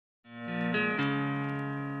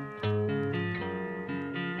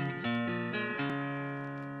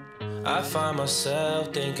I find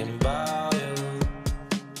myself thinking about you.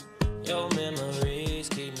 Your memories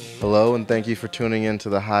keep me. Hello, and thank you for tuning in to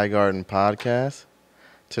the High Garden Podcast.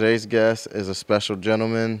 Today's guest is a special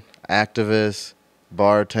gentleman, activist,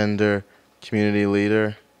 bartender, community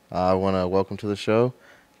leader. I want to welcome to the show,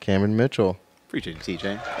 Cameron Mitchell. Appreciate it,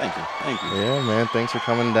 TJ. Thank you. Thank you. Yeah, man. Thanks for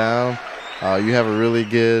coming down. You have a really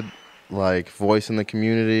good, voice in the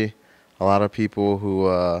community. A lot of people who,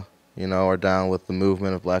 are down with the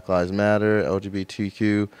movement of Black Lives Matter,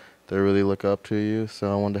 LGBTQ. They really look up to you.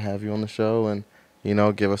 So I wanted to have you on the show and,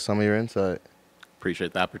 give us some of your insight.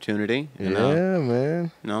 Appreciate the opportunity. And, yeah,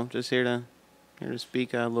 man. Just here to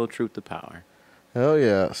speak a little truth to power. Hell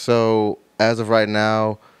yeah. So as of right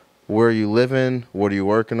now, where are you living? What are you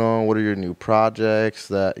working on? What are your new projects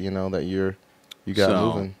that you got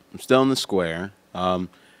moving? I'm still in the square.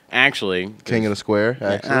 Actually, King of the Square.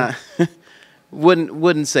 Actually,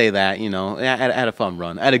 wouldn't say that. I had a fun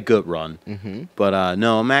run. I had a good run. Mm-hmm. But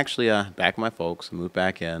no, I'm actually back with my folks. I moved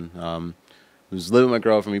back in. Was living with my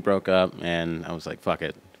girlfriend. We broke up, and I was like, "Fuck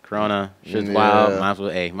it, Corona, shit's wild. Might as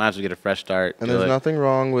well get a fresh start." And there's nothing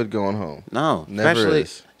wrong with going home. No, Never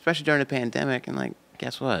especially during the pandemic. And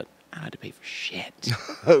guess what? I don't had to pay for shit.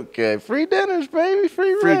 Okay, free dinners, baby,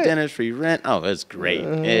 free rent. Free rent. Oh, it's great.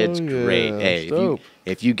 It's yeah, great. Hey,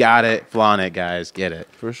 if you got it, flaunt it, guys. Get it.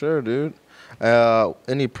 For sure, dude.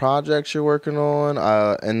 Any projects you're working on?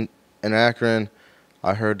 In Akron,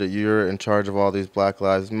 I heard that you're in charge of all these Black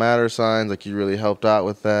Lives Matter signs. You really helped out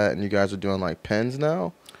with that, and you guys are doing pens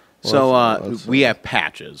now. We have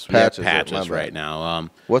patches. We have patches right now.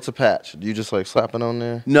 What's a patch? Do you just slap it on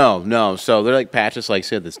there? No. So they're patches.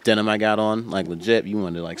 Say this denim I got on, legit. You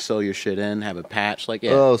want to sew your shit in, have a patch,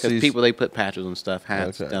 Oh, because people they put patches on stuff,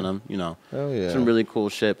 hats, denim, Hell yeah. Some really cool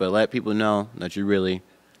shit. But let people know that you're really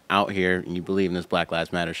out here and you believe in this Black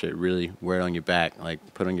Lives Matter shit. Really wear it on your back,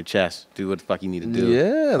 put it on your chest. Do what the fuck you need to do.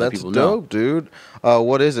 Yeah, that's dope, dude.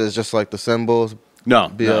 What is it? It's just the symbols.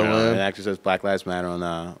 No. BLM? It actually says Black Lives Matter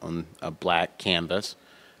on a black canvas.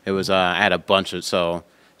 It was I had a bunch of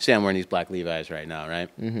see I'm wearing these black Levi's right now, right?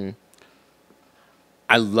 Mm-hmm.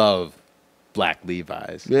 I love black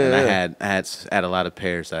Levi's. Yeah. And I had a lot of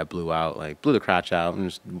pairs that I blew out, blew the crotch out and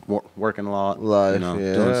just working a lot,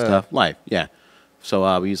 doing stuff. Yeah.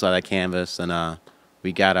 So we used a lot of that canvas, and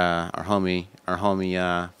we got our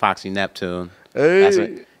homie Foxy Neptune.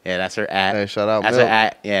 Hey. That's her at. Hey, shout out That's Milk. her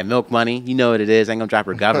at. Yeah, Milk Money. You know what it is. I ain't gonna drop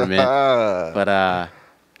her government.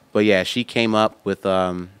 But yeah, she came up with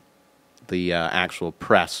the actual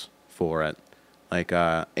press for it.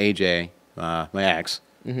 AJ, my ex.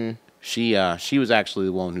 Mm-hmm. She was actually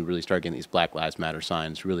the one who really started getting these Black Lives Matter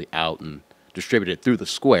signs really out and distributed through the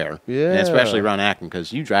square. Yeah. And especially around Akron,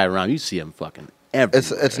 because you drive around, you see them fucking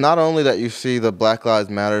everywhere. It's not only that you see the Black Lives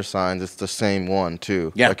Matter signs, it's the same one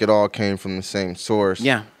too. Yeah. It all came from the same source.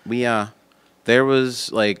 Yeah. We there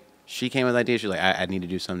was she came with the idea, she's like, I need to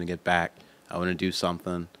do something to get back. I want to do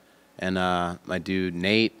something. And my dude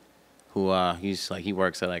Nate, who he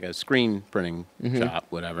works at a screen printing shop,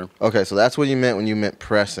 whatever. Okay, so that's what you meant when you meant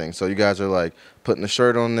pressing. So you guys are putting the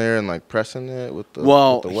shirt on there and pressing it with the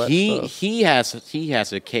with the wet stuff. he has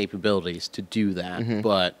the capabilities to do that, Mm-hmm.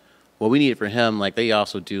 but what we needed for him, they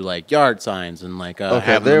also do yard signs and okay,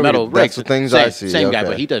 have there the metal that's the things I see. Same guy, okay.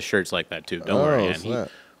 but he does shirts like that too. Don't worry, man. Snap.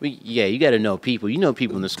 You got to know people. You know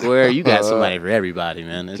people in the square. You got somebody for everybody,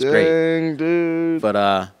 man. It's great. Dang, dude.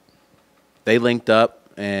 But they linked up,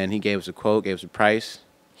 and he gave us a quote, gave us a price.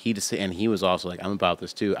 And he was also I'm about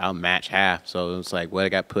this too. I'll match half. So it was what I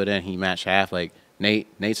got put in, he matched half.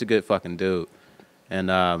 Nate's a good fucking dude.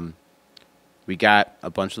 And we got a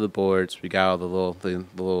bunch of the boards. We got all the little the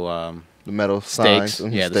metal stakes.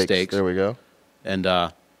 signs. Yeah, the stakes. There we go. And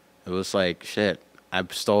it was shit. I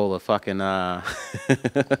stole a fucking I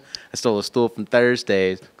stole a stool from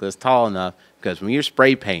Thursdays because it's tall enough. Because when you're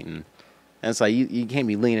spray painting, and it's you can't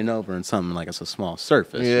be leaning over in something it's a small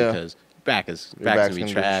surface. Yeah. Because back's gonna be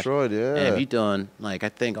be trashed. destroyed, yeah. And if you're doing I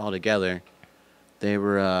think altogether, they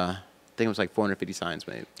were I think it was 450 signs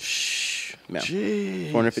made. Shh. Yeah.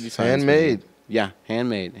 Jeez. 450 signs. Handmade. Made. Yeah,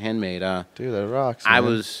 handmade. Dude, that rocks. Man. I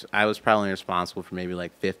was probably responsible for maybe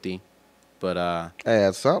 50. But hey,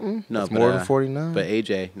 that's something. No, that's but, more than 49. But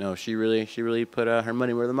AJ, no, she really put her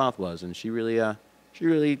money where the mouth was, and she did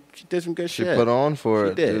some good shit. She put on for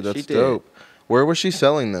it. Dude, that's dope. Where was she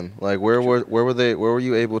selling them? Where were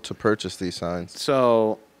you able to purchase these signs?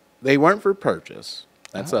 So they weren't for purchase.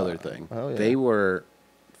 That's the other thing. Oh, yeah. They were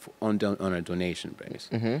on a donation base.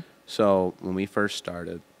 Mm-hmm. So when we first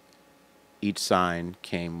started, each sign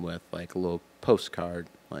came with a little postcard.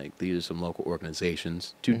 Like, these are some local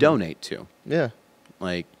organizations to donate to. Yeah.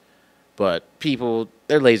 Like, but people,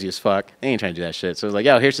 they're lazy as fuck. They ain't trying to do that shit. So it's like,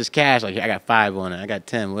 yo, here's this cash. Like, I got 5 on it. I got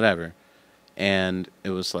 10, whatever. And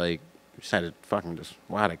it was like, you just had to fucking just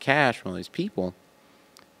wad of cash from all these people.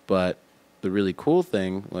 But the really cool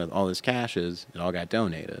thing with all this cash is it all got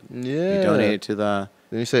donated. Yeah. You donated to the...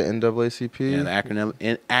 Did you say NAACP? Yeah, the Akron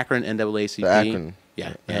NAACP. The Akron.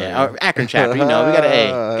 Yeah. Our Akron chapter. You know, we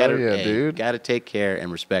gotta, dude. Gotta take care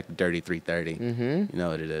and respect the Dirty 330. Mm-hmm. You know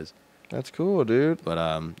what it is. That's cool, dude. But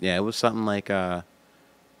yeah, it was something like I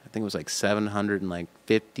think it was like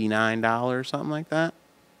 $759, something like that.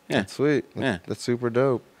 Yeah, That's sweet. Yeah. That's super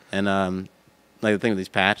dope. and like the thing with these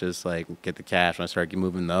patches, like get the cash when I start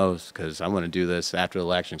moving those, because I want to do this after the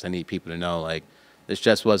elections. I need people to know, like, this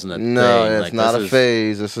just wasn't a thing. No, it's like, not a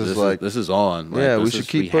phase. This is this is on. Like, yeah, we this should is,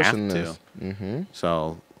 keep pushing have this. to. Mm-hmm.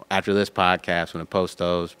 So after this podcast, I'm going to post them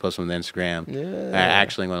on Instagram. Yeah. I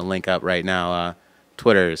actually going to link up right now.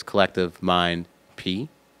 Twitter is Collective Mind P,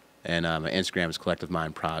 and my Instagram is Collective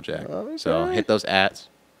Mind Project. Okay. So hit those ads.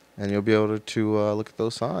 And you'll be able to look at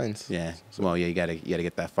those signs. Yeah. Well, yeah, you gotta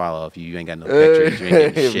get that follow. If you ain't got no pictures, you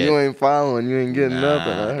ain't getting If shit. you ain't following, you ain't getting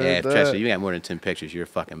nothing. I heard Yeah, that. trust me, you got more than 10 pictures, you're a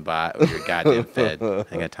fucking bot or you're a goddamn fed. I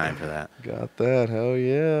ain't got time for that. Got that. Hell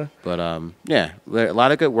yeah. But yeah, a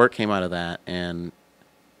lot of good work came out of that, and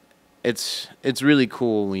it's really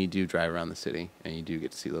cool when you do drive around the city and you do get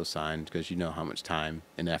to see those signs, because you know how much time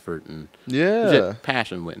and effort and Yeah. legit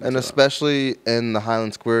passion went into And it. especially in the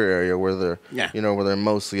Highland Square area where they're, where they're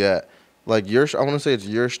mostly at. Like I want to say it's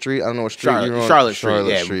your street. I don't know what street you're on. Charlotte Street.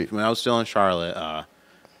 Yeah, Street. when I was still in Charlotte,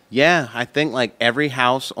 yeah, I think like every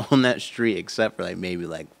house on that street except for like maybe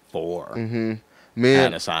like 4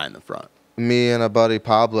 had a sign in the front. Me and a buddy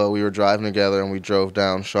Pablo, we were driving together and we drove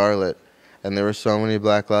down Charlotte, and there were so many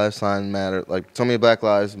Black Lives Matter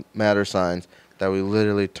signs that we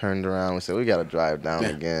literally turned around. We said, we got to drive down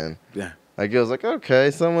again. Yeah. Like, it was like, okay,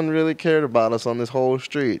 someone really cared about us on this whole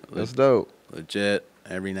street. That's dope. Legit.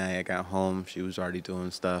 Every night I got home, she was already doing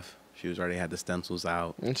stuff. She was already had the stencils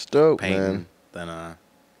out. It's dope, painting. man. Then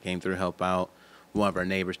came through to help out. One of our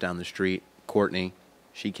neighbors down the street, Courtney,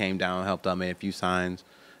 she came down, helped out, made a few signs.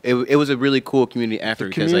 It was a really cool community effort,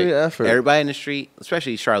 because like everybody in the street,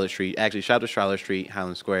 especially Charlotte Street, actually shout out to Charlotte Street,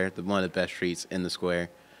 Highland Square, one of the best streets in the square.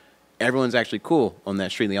 Everyone's actually cool on that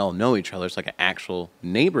street. They all know each other. It's like an actual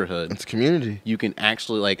neighborhood. It's community. You can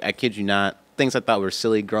actually, like, I kid you not, things I thought were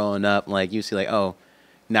silly growing up, like you see like, oh,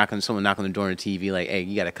 someone knock on the door on the TV, like, hey,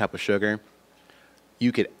 you got a cup of sugar?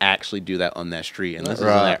 You could actually do that on that street. And this is in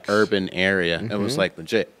that urban area. It was like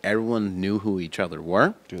legit. Everyone knew who each other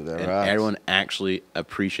were. Dude, that and rocks. everyone actually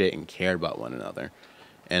appreciated and cared about one another.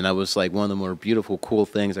 And that was like one of the more beautiful, cool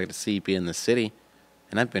things I got to see being in the city.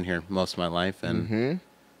 And I've been here most of my life, and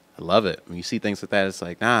I love it. When you see things like that, it's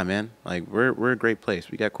like, nah, man, like we're a great place.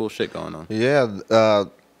 We got cool shit going on. Yeah,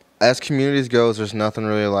 as communities goes, there's nothing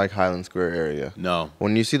really like Highland Square area. No.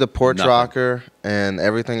 When you see the porch rocker and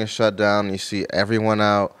everything is shut down, you see everyone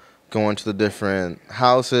out going to the different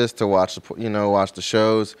houses to watch the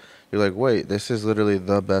shows. You're like, wait, this is literally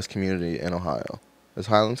the best community in Ohio. It's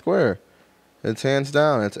Highland Square. It's hands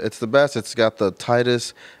down. It's the best. It's got the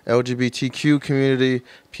tightest LGBTQ community,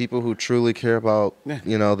 people who truly care about the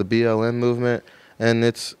BLM movement, and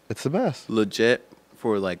it's the best. Legit,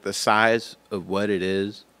 for like the size of what it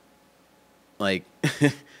is. Like,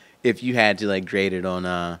 if you had to like grade it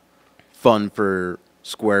on fun for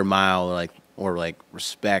square mile, or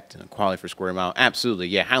respect and equality for square mile, absolutely,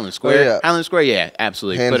 yeah. Highland Square, oh, yeah. Highland Square, yeah,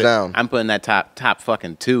 absolutely. Hands down. I'm putting that top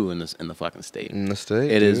fucking 2 in the fucking state. In the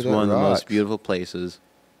state, it is dude, one of the rocks. most beautiful places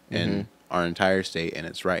in our entire state, and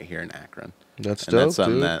it's right here in Akron. That's and dope, that's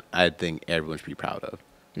something dude. that I think everyone should be proud of.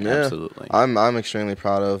 Yeah, absolutely. I'm extremely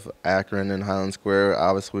proud of Akron and Highland Square.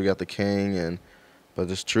 Obviously, we got the King, but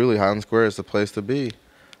just truly, Highland Square is the place to be.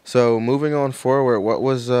 So moving on forward, what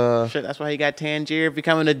was Shit, that's why you got Tangier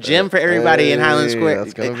becoming a gym for everybody in Highland Square.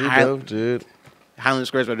 That's gonna be dope, dude. Highland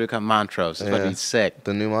Square is about to become Montrose. It's about to be sick.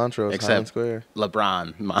 The new Montrose, Highland Square.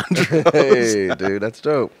 LeBron Montrose. Hey, dude, that's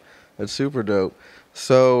dope. That's super dope.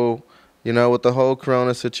 So, with the whole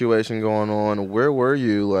Corona situation going on, where were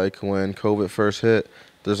you like when COVID first hit?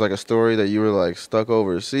 There's like a story that you were like stuck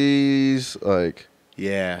overseas, like.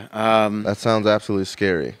 Yeah. That sounds absolutely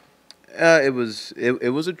scary. It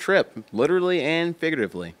was a trip, literally and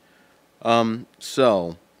figuratively.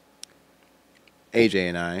 So AJ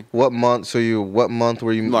and I. What month? What month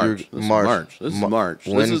were you? March. March. This is March.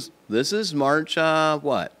 This is March.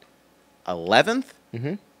 What? 11th.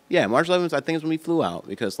 Mm-hmm. Yeah, March 11th. I think is when we flew out,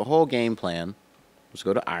 because the whole game plan was to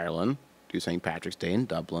go to Ireland, do St. Patrick's Day in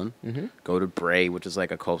Dublin, go to Bray, which is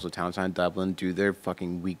like a coastal town outside of Dublin, do their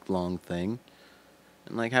fucking week-long thing,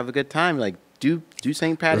 and like have a good time. Like do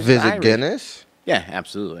St. Patrick's Day. Visit Guinness. Yeah,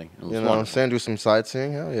 absolutely. You know what I'm saying? Do some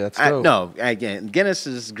sightseeing. Hell yeah, that's dope. No, again, Guinness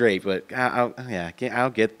is great, but I'll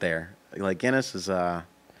get there. Like Guinness is the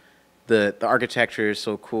architecture is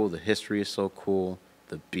so cool, the history is so cool,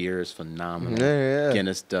 the beer is phenomenal. Yeah.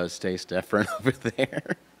 Guinness does taste different over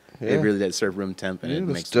there. Yeah. It really does serve room temp, and it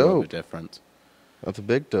that's makes a little dope. bit difference. That's a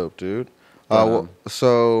big dope, dude.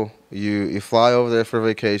 So you fly over there for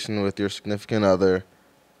vacation with your significant other.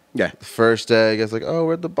 Yeah. The first day, you guys like, oh,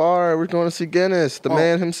 we're at the bar. We're going to see Guinness, the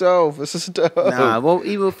man himself. This is dope. Nah, well,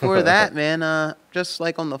 even before that, man, just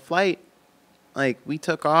like on the flight, like we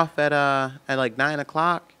took off at like 9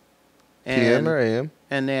 o'clock. PM or AM?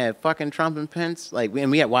 And they had fucking Trump and Pence. Like,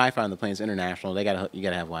 and we had Wi-Fi on the plane. It's international. You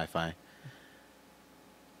gotta have Wi-Fi.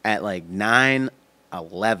 At like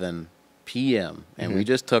 9:11 p.m. and we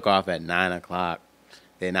just took off at 9 o'clock.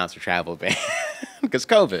 They announced a travel ban because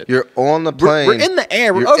COVID. You're on the plane. We're in the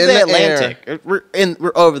air. We're over the Atlantic.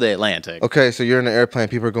 We're over the Atlantic. Okay, so you're in the airplane.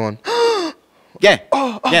 People are going. Yeah.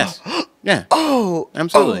 Yes. Yeah. Oh.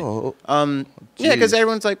 Absolutely. Oh. Yeah, because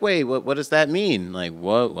everyone's like, wait, what does that mean? Like,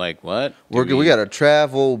 what? Like, what? We got a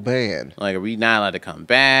travel ban. Like, are we not allowed to come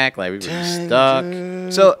back? Like, we were stuck.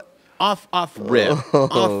 Dude. So off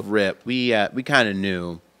rip, we kind of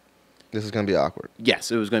knew this is gonna be awkward.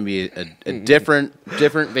 Yes, it was gonna be a different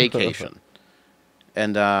vacation.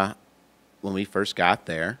 And when we first got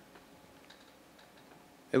there,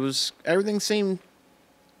 everything seemed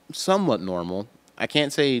somewhat normal. I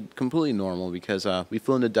can't say completely normal because we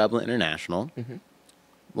flew into Dublin International.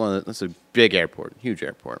 That's a big airport, huge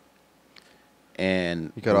airport.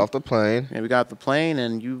 And you got off the plane. Yeah, we got off the plane,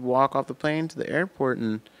 and you walk off the plane to the airport,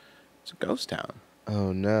 and it's a ghost town.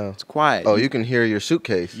 Oh no! It's quiet. Oh, you can hear your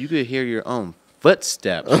suitcase. You could hear your own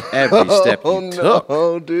footsteps every step you took.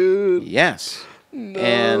 Oh, dude. Yes. No.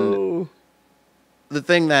 And the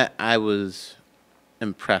thing that I was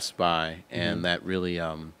impressed by, and that really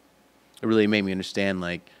it really made me understand,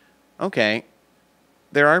 like, okay,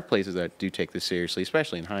 there are places that do take this seriously,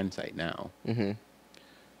 especially in hindsight now. When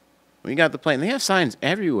you got the plane, they have signs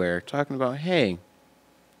everywhere talking about, hey,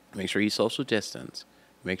 make sure you social distance,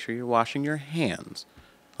 make sure you're washing your hands,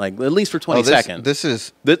 like at least for 20 seconds. This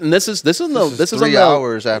is 3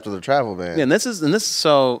 hours after the travel ban. Yeah, and this is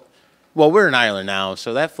so. Well, we're in Ireland now,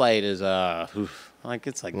 so that flight is like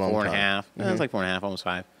it's like Long 4.5. time. It's like 4.5, almost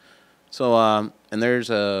 5. So and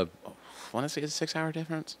there's I want to say it's a 6-hour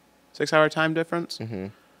difference, 6-hour time difference.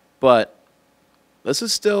 But this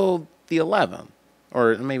is still the 11th,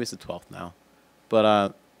 or maybe it's the 12th now.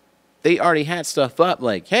 But they already had stuff up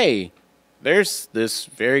like, hey, there's this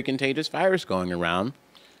very contagious virus going around.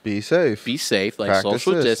 Be safe. Be safe. Like Practice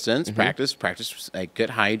social this. distance. Practice like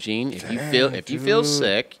good hygiene. If you feel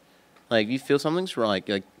sick, like you feel something's wrong, like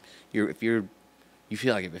you feel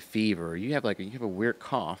like you have a fever, or you have a weird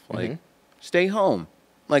cough, like stay home.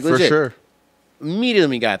 Like legit. For sure.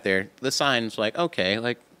 Immediately we got there, the signs like, okay,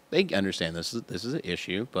 like they understand this is an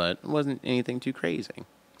issue, but it wasn't anything too crazy.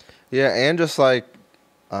 Yeah, and just like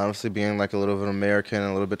honestly being like a little bit American and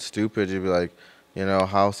a little bit stupid, you'd be like, you know,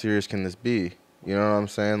 how serious can this be? You know what I'm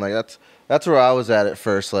saying? Like that's where I was at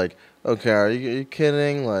first. Like, okay, are you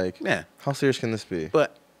kidding? Like, Yeah. how serious can this be?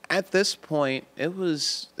 But at this point, it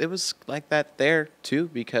was like that there too,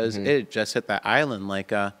 because it had just hit that island.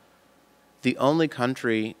 Like the only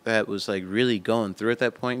country that was like really going through at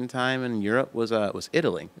that point in time in Europe was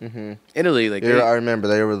Italy. Italy, like Yeah, I remember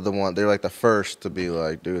they were like the first to be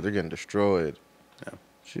like, dude, they're getting destroyed. Yeah.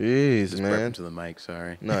 Jeez, just man. burping to the mic.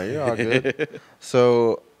 Sorry. No, you're all good.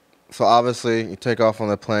 So obviously you take off on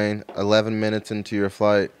the plane. 11 minutes into your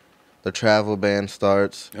flight, the travel ban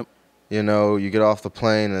starts. Yep. You know, you get off the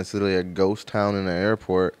plane and it's literally a ghost town in the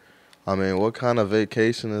airport. I mean, what kind of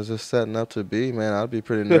vacation is this setting up to be, man? I'd be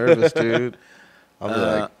pretty nervous, dude. I'd be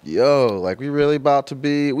like, yo, like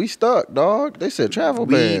we stuck, dog. They said travel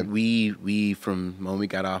ban. We from when we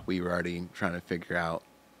got off, we were already trying to figure out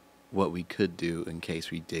what we could do in case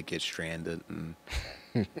we did get stranded. And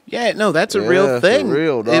yeah, no, that's a real thing. For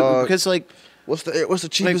real, dog. Because like, what's the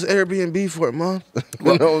cheapest Airbnb for a month?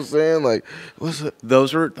 You know what I'm saying? Like, what's it?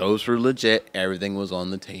 Those were legit. Everything was on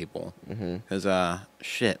the table. Because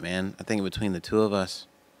shit, man, I think between the two of us,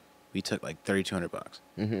 we took like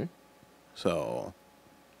 $3,200. So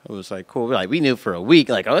it was like cool. We knew for a week,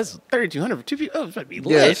 like, oh, it's $3,200 for 2 people. Oh, it's gonna be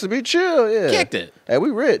lit. Yeah, this would be chill. Yeah, Kicked it. Hey, we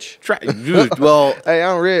rich. Dude, well, hey,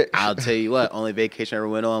 I'm rich. I'll tell you what. Only vacation I ever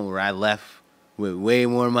went on where I left with way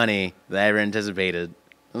more money than I ever anticipated.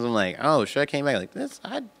 I was like, oh, should I came back like this?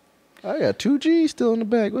 I'd I got 2G still in the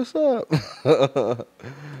bag. What's up?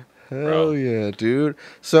 Hell yeah, dude.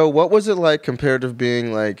 So what was it like compared to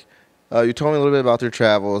being like, you told me a little bit about your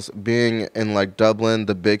travels, being in like Dublin,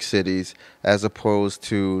 the big cities, as opposed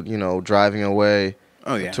to, you know, driving away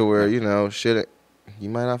to where, you know, shit, you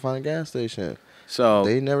might not find a gas station. So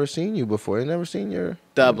they never seen you before. They never seen your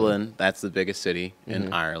Dublin. That's the biggest city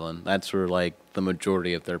in Ireland. That's where like the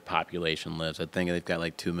majority of their population lives. I think they've got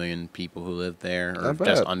like 2 million people who live there, or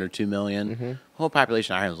just under 2 million. Whole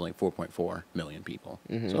population of Ireland is like 4.4 million people.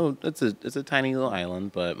 So it's a tiny little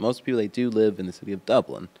island, but most people they do live in the city of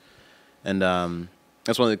Dublin, and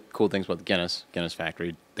that's one of the cool things about the Guinness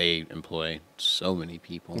factory. They employ so many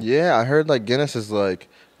people. Yeah, I heard like Guinness is like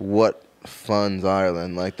what funds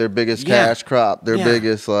Ireland, like their biggest cash crop, their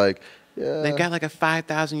biggest like. Yeah. They've got like a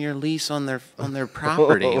 5,000-year lease on their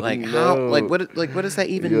property. Like how? Like what does that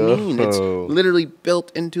even mean? It's literally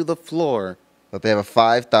built into the floor. That they have a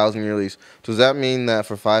 5,000-year lease. Does that mean that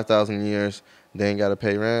for 5,000 years they ain't got to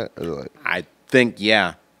pay rent? Or like, I think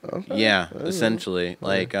okay. Yeah, essentially.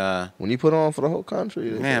 Like when you put on for the whole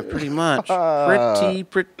country. Yeah, pretty much.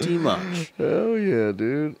 pretty much. Hell yeah,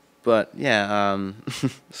 dude. But yeah,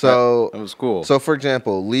 so that was cool. So for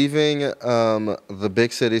example, leaving the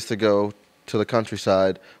big cities to go to the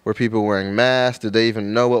countryside, were people wearing masks? Did they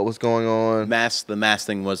even know what was going on? The mask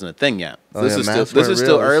thing wasn't a thing yet. Oh, this yeah, is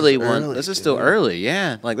still early. This is still dude. early.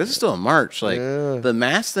 Yeah, like this is still in March. Like the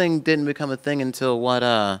mask thing didn't become a thing until what?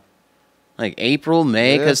 Like April,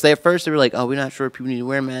 May, because at first they were like, "Oh, we're not sure if people need to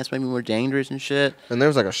wear masks, maybe more dangerous and shit." And there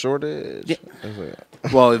was like a shortage. Yeah.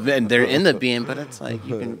 Well, and there ended up being, but it's like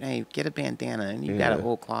you can, hey, get a bandana and you got an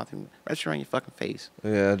old cloth and rest around your fucking face.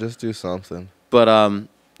 Yeah, just do something. But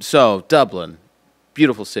so Dublin,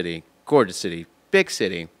 beautiful city, gorgeous city, big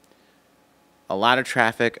city. A lot of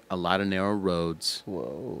traffic, a lot of narrow roads.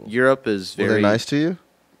 Whoa. Europe is very. Were they nice to you?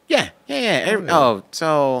 Yeah.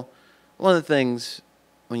 So one of the things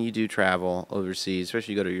when you do travel overseas,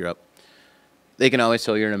 especially you go to Europe, they can always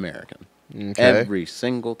tell you're an American. Okay. Every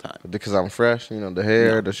single time. Because I'm fresh, you know, the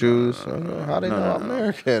hair, the shoes. How they know I'm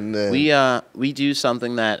American then? We do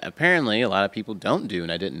something that apparently a lot of people don't do, and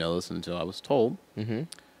I didn't know this until I was told.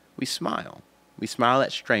 We smile. We smile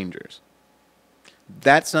at strangers.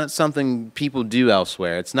 That's not something people do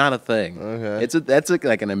elsewhere. It's not a thing. Okay. That's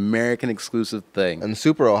like an American exclusive thing. And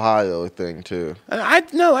super Ohio thing too. I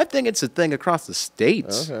think it's a thing across the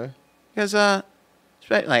states. Okay. Because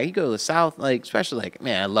like you go to the South, like especially like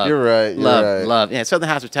man, I love. You're right. Love. Yeah, Southern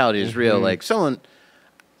hospitality is real. Like South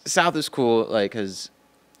is cool. Like because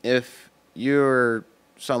if you're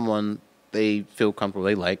someone they feel comfortable,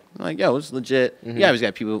 they like yo, it's legit. You always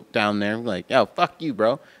got people down there like yo, fuck you,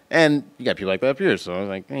 bro. And you got people like that up here, so I was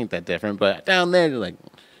like, ain't that different. But down there, they're like,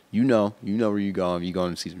 you know where you're going. You're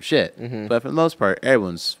going to see some shit. But for the most part,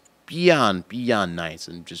 everyone's beyond nice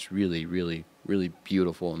and just really, really, really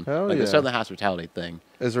beautiful. And the Southern hospitality thing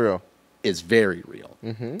is real. It's very real.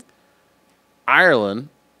 Ireland,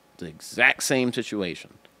 the exact same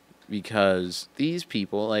situation, because these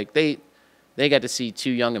people, like they got to see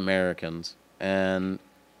two young Americans, and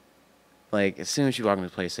like as soon as you walk into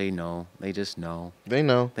the place, they know. They just know. They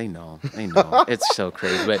know. It's so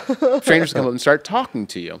crazy. But strangers come up and start talking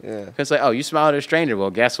to you. Yeah. It's like, oh, you smiled at a stranger. Well,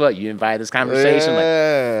 guess what? You invited this conversation.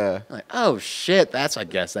 Yeah. Like, oh shit. I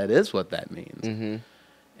guess that is what that means.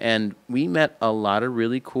 And we met a lot of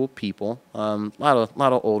really cool people. A lot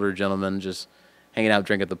of older gentlemen just hanging out,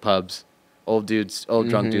 drinking at the pubs. Old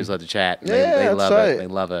drunk dudes love to chat. They love it. They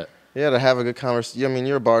love it. Yeah, to have a good conversation. I mean,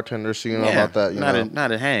 you're a bartender, so you know about that.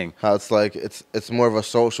 Not a hang. How it's like it's more of a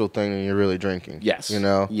social thing than you're really drinking. Yes. You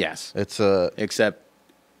know. Yes. Except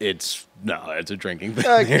it's a drinking thing.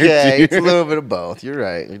 Okay, it's a little bit of both. You're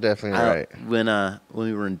right. You're definitely right. When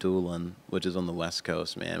we were in Doolin, which is on the West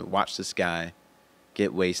Coast, man, watched this guy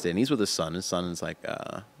get wasted, and he's with his son. His son is like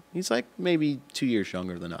he's like maybe 2 years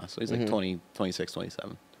younger than us. So he's like 20, 26,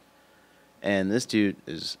 27. And this dude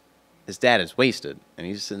his dad is wasted, and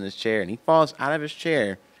he's just in this chair, and he falls out of his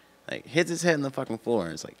chair, like hits his head in the fucking floor,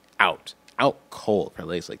 and it's like out cold for at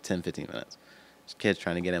least like 10, 15 minutes. His kid's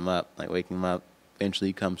trying to get him up, like waking him up. Eventually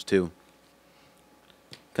he comes to.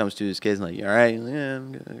 His kid's like, you all right? Yeah,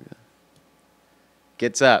 I'm good.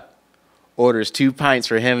 Gets up, orders 2 pints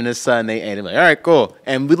for him and his son. They ate him like, all right, cool.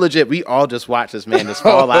 And we all just watched this man just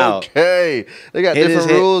fall out. Okay, they got different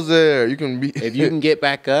rules there. You can be if you can get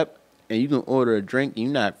back up. And you can order a drink,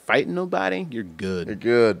 you're not fighting nobody, you're good. You're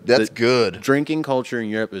good. That's good. Drinking culture in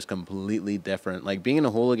Europe is completely different. Like, being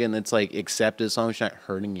a hooligan, it's, like, accepted as long as you're not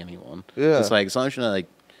hurting anyone. Yeah. It's, like, as long as you're not, like,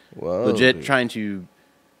 legit trying to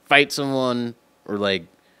fight someone or, like,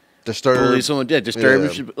 bully someone, disturb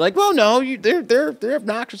Yeah. you. Like, well, no, they're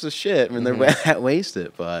obnoxious as shit. I mean, they're that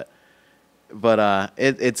wasted, but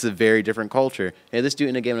it's a very different culture. Hey, this dude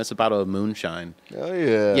ended up giving us a bottle of moonshine. Oh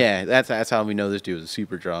yeah. Yeah, that's how we know this dude was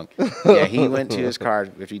super drunk. Yeah, he went to his car.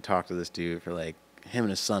 If you talked to this dude for like him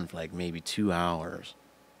and his son for like maybe 2 hours,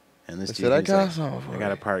 and this I dude said, I he's got like, something for I got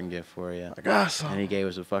you. a parting gift for you. I got some. And he gave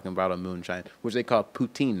us a fucking bottle of moonshine, which they call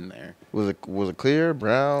poutine there. Was it clear,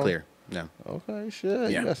 brown? Clear. No. Okay,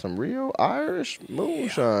 shit. Yeah. You got some real Irish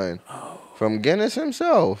moonshine from Guinness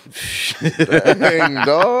himself. Dang,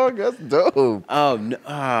 dog, that's dope. Oh no!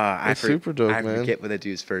 That's super dope, I man. forget what that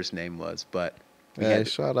dude's first name was, but we Hey, had.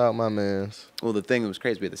 shout out my mans. Well, the thing that was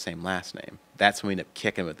crazy, we had the same last name. That's when we ended up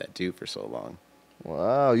kicking with that dude for so long.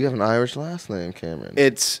 Wow, you have an Irish last name, Cameron.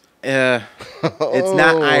 It's not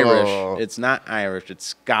Irish. It's not Irish. It's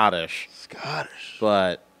Scottish. Scottish.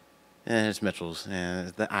 But it's Mitchell's.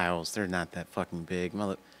 The Isles, they're not that fucking big.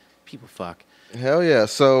 People fuck. Hell yeah.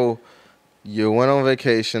 So you went on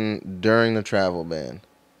vacation during the travel ban.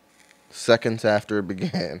 Seconds after it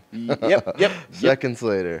began. Yep. Seconds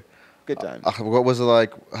later. Good time. What was it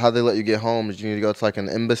like? How'd they let you get home? Did you need to go to like an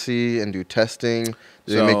embassy and do testing?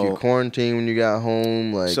 Did they make you quarantine when you got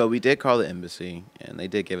home? Like, So we did call the embassy, and they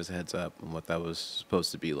did give us a heads up on what that was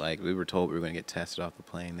supposed to be like. We were told we were going to get tested off the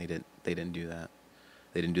plane. They didn't do that.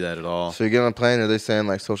 They didn't do that at all. So you get on a plane, are they saying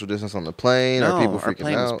like social distance on the plane? No, Are people our freaking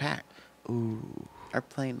plane out? was packed. Ooh. Our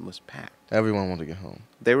plane was packed. Everyone wanted to get home.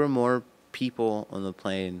 There were more people on the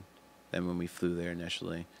plane than when we flew there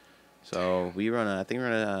initially. So I think we run a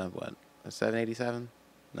 787?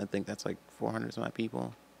 And I think that's like 400 some odd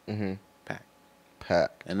people. Mm-hmm.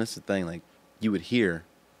 Packed. And this is the thing, like, you would hear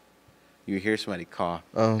somebody cough,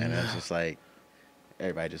 and it's just like,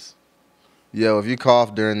 everybody just... Yo, if you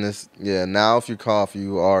cough during this, now if you cough,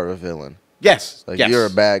 you are a villain. Yes! Like, yes. you're a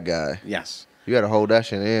bad guy. Yes. You gotta hold that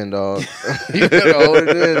shit in, dog. You gotta hold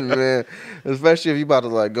it in, man. Especially if you about to,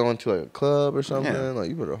 like, go into, like, a club or something. Yeah. Like,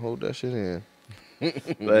 you better hold that shit in.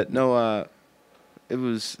 But, no, it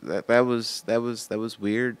was... That was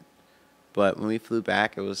weird. But when we flew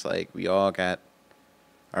back, it was like we all got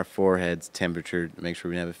our foreheads temperatured to make sure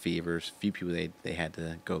we didn't have a fever. A few people, they had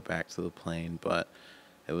to go back to the plane. But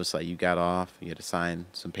it was like you got off, you had to sign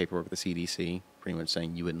some paperwork with the CDC, pretty much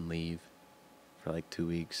saying you wouldn't leave for like 2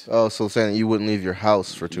 weeks. Oh, so saying you wouldn't leave your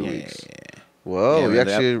house for 2 weeks. Whoa, Yeah, you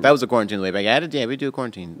actually... that was a quarantine the way back. We do a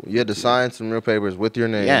quarantine. You had to sign some real papers with your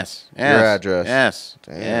name. Yes. Your address. Yes.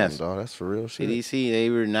 Damn, yes. dog, that's for real shit. CDC, they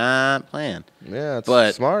were not playing. Yeah, it's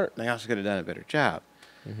But smart. they also could have done a better job.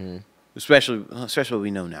 Mm-hmm. Especially what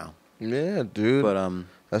we know now. Yeah, dude. But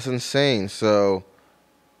that's insane. So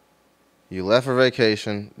you left for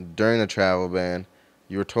vacation during the travel ban.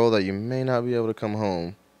 You were told that you may not be able to come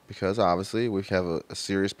home because obviously we have a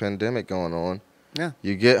serious pandemic going on. Yeah.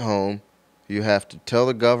 You get home, you have to tell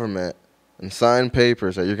the government and sign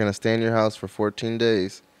papers that you're going to stay in your house for 14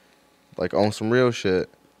 days, like on some real shit.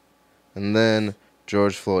 And then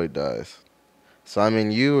George Floyd dies. So, I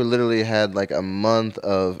mean, you literally had like a month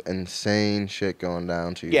of insane shit going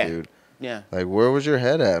down to you, dude. Yeah. Like, where was your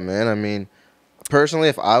head at, man? I mean, personally,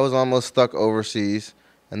 if I was almost stuck overseas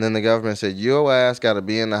and then the government said, your ass got to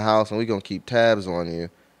be in the house and we going to keep tabs on you,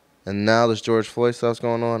 and now this George Floyd stuff's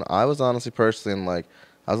going on, I was honestly personally like,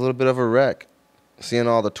 I was a little bit of a wreck. Seeing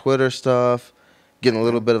all the Twitter stuff, getting a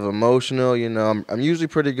little bit of emotional, you know. I'm usually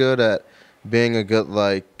pretty good at being a good,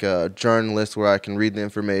 like, journalist where I can read the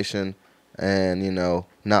information and, you know,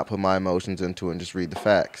 not put my emotions into it and just read the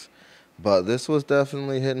facts. But this was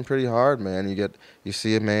definitely hitting pretty hard, man. You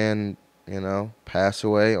see a man, you know, pass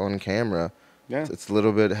away on camera. Yeah. It's a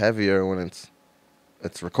little bit heavier when it's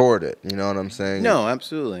recorded. You know what I'm saying? No,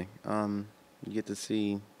 absolutely. You get to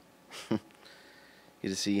see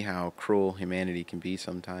how cruel humanity can be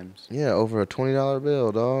sometimes. Yeah, over a $20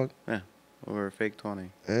 bill, dog. Yeah, over a fake 20.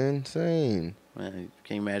 Insane. Man,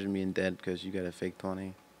 can you imagine being dead because you got a fake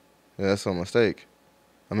 20? Yeah, that's a mistake.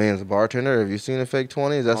 I mean, as a bartender, have you seen a fake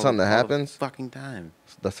 20? Is that something that happens? All the fucking time.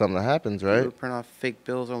 That's something that happens, right? People print off fake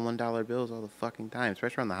bills on $1 bills all the fucking time,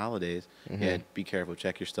 especially around the holidays. Mm-hmm. Yeah, be careful.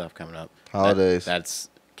 Check your stuff coming up. Holidays. That's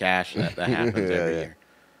cash. That happens every year.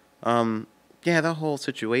 Yeah, the whole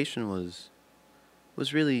situation was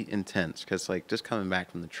really intense because, like, just coming back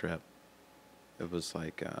from the trip, it was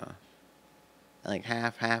like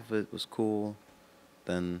half of it was cool.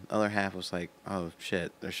 Then the other half was like, oh,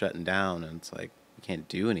 shit, they're shutting down. And it's like, we can't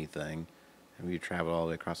do anything. And we traveled all the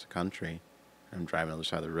way across the country. I'm driving on the other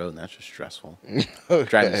side of the road, and that's just stressful. Okay.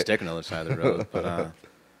 Driving a stick on the other side of the road. But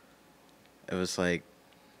it was like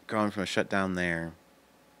going from a shutdown there,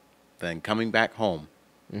 then coming back home,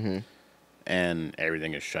 Mm-hmm. and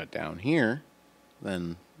everything is shut down here.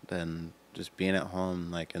 Then and just being at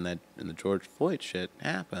home, like, and the George Floyd shit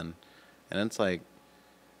happened. And it's like,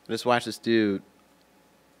 I just watched this dude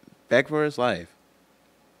beg for his life.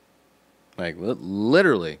 Like,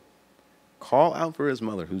 literally call out for his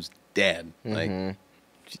mother, who's dead. Like,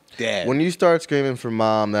 she's dead. When you start screaming for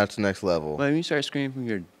mom, that's next level. When you start screaming for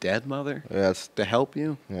your dead mother, That's to help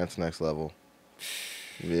you, that's next level.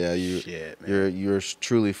 Yeah, shit, man. you're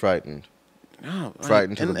truly frightened. No,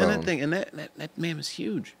 Frightened to the bone. And that thing, and that man was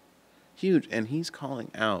huge, and he's calling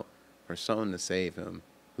out for someone to save him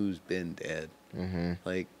who's been dead. Mm-hmm.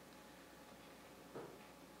 Like,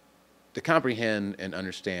 to comprehend and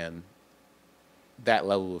understand that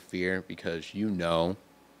level of fear, because you know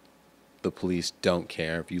the police don't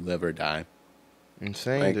care if you live or die.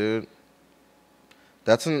 Insane, Like, dude.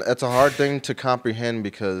 That's a hard thing to comprehend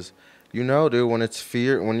because dude, when it's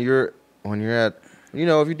fear, when you're at,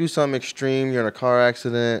 if you do something extreme, you're in a car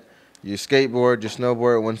accident, you skateboard, you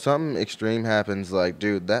snowboard, when something extreme happens, like,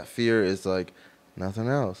 dude, that fear is like nothing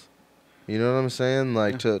else. You know what I'm saying?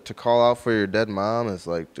 Like, to call out for your dead mom is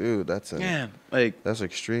like, dude, that's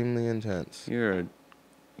extremely intense. You're a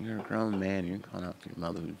grown man. You're calling out for your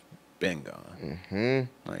mother who's been gone.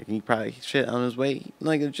 Mm-hmm. Like, he probably shit on his way.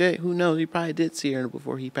 Like, legit, who knows? He probably did see her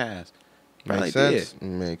before he passed. Makes sense.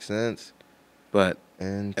 Makes sense. But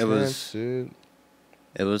intense, dude.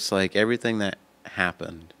 It was like everything that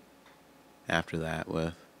happened after that,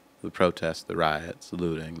 with the protests, the riots, the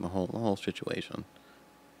looting, the whole situation.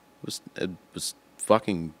 It was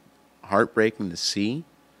fucking heartbreaking to see,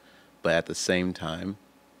 but at the same time,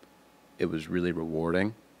 it was really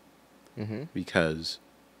rewarding. Mm-hmm. Because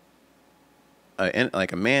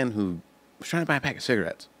like a man who was trying to buy a pack of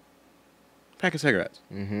cigarettes.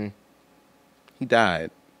 Mm-hmm. He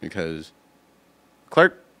died because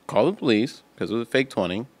clerk called the police because it was a fake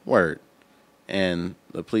 20 word, and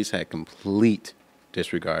the police had complete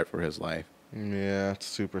disregard for his life. Yeah, it's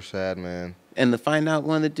super sad, man. And to find out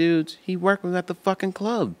one of the dudes he worked with at the fucking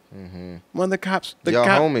club. Mm-hmm. One of the cops,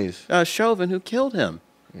 homies, Chauvin, who killed him.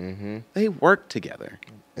 Mm-hmm. They worked together.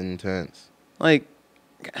 Intense. Like,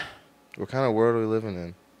 what kind of world are we living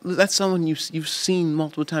in? That's someone you've seen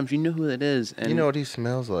multiple times. You know who that is. And you know what he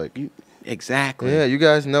smells like. Exactly. Yeah, you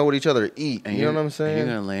guys know what each other eat. And you know what I'm saying? You're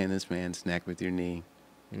going to lay in this man's neck with your knee.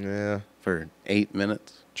 Yeah. For 8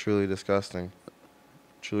 minutes. Truly disgusting.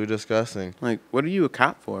 Truly disgusting. Like, what are you a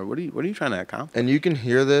cop for? What are you trying to accomplish? And you can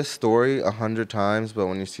hear this story 100 times, but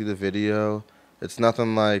when you see the video, it's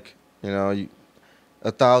nothing like,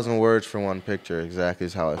 1,000 words for one picture. Exactly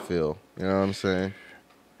is how I feel. You know what I'm saying?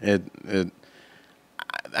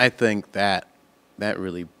 I think that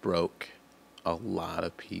really broke a lot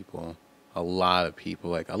of people.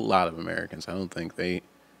 Like a lot of Americans. I don't think they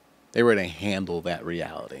were to handle that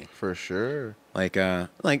reality. For sure. Like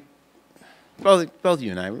both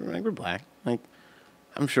you and I, we're black. Like,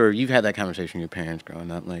 I'm sure you've had that conversation with your parents growing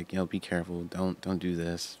up. Like, be careful. Don't do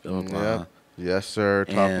this. Blah, blah, blah. Yeah. Yes, sir.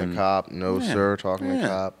 Talking to cop. No, sir. Talking to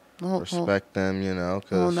cop. Respect them,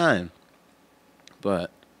 Whole nine.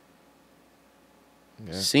 But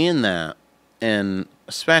seeing that, and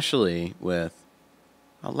especially with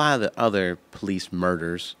a lot of the other police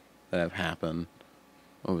murders that have happened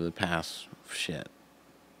over the past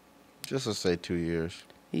just to say 2 years.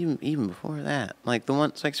 Even before that, like the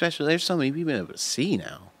ones, like, especially, there's so many we've been able to see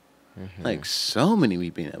now. Mm-hmm. Like, so many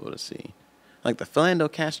we've been able to see. Like the Philando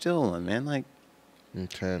Castile one, man. Like,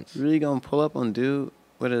 intense. Really gonna pull up on dude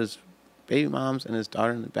with his baby moms and his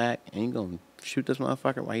daughter in the back, and you gonna shoot this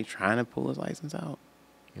motherfucker while he's trying to pull his license out?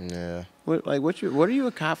 Yeah. What are you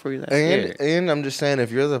a cop for? You that scared? And I'm just saying,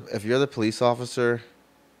 if you're the police officer,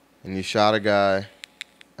 and you shot a guy,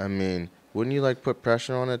 I mean, wouldn't you put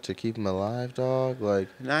pressure on it to keep him alive, dog? Like,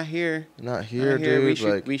 not here,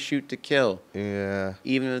 dude. We shoot to kill. Yeah.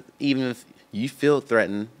 Even if you feel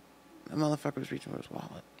threatened, that motherfucker was reaching for his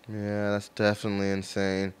wallet. Yeah, that's definitely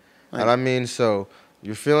insane. And I mean, so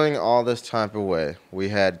you're feeling all this type of way. We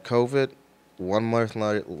had COVID. 1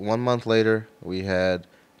 month later, we had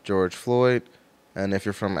George Floyd, and if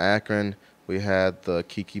you're from Akron, we had the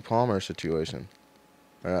Keke Palmer situation.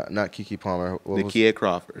 Not Keke Palmer. Nakia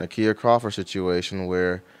Crawford. Nakia Crawford situation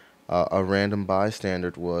where a random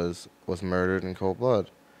bystander was murdered in cold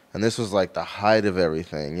blood. And this was like the height of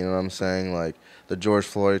everything. You know what I'm saying? Like, the George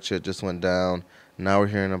Floyd shit just went down. Now we're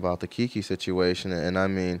hearing about the Keke situation. And I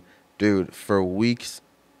mean, dude, for weeks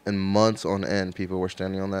and months on end, people were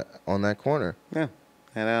standing on that corner. Yeah.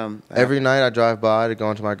 And every night I drive by to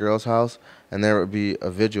go into my girl's house, and there would be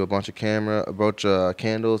a vigil, a bunch of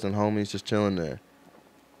candles, and homies just chilling there.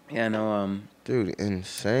 Yeah, no, dude,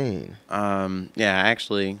 insane. Yeah,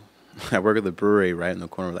 actually, I work at the brewery right in the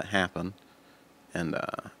corner where that happened, And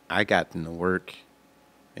I got into work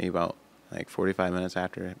maybe about like 45 minutes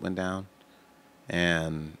after it went down.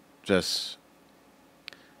 And just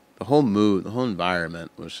the whole mood, the whole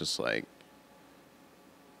environment was just like,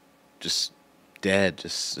 just dead,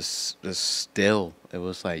 just still. It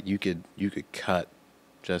was like you could cut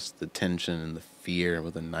just the tension and the fear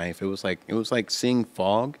with a knife. It was like seeing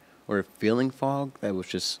fog or feeling fog that was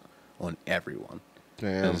just on everyone.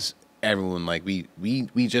 Damn. Everyone, like, we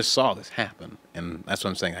just saw this happen, and that's what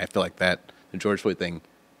I'm saying. I feel like that the George Floyd thing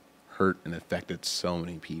hurt and affected so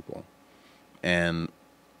many people. And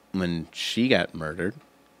when she got murdered,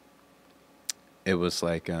 it was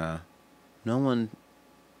like no one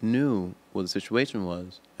knew what the situation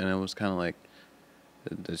was, and it was kind of like,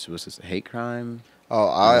 was this a hate crime? Oh,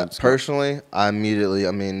 I immediately,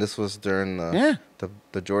 I mean, this was during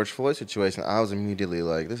the George Floyd situation. I was immediately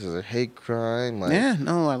like, this is a hate crime. Like, Yeah,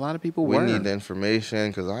 no, a lot of people we were. need the information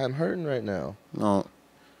because I am hurting right now. No,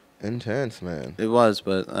 Intense, man. it was,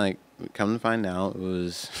 but like, come to find out, it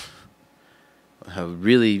was a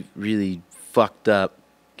really, really fucked up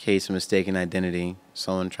case of mistaken identity.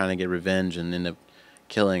 Someone trying to get revenge and end up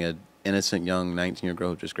killing an innocent young 19-year-old girl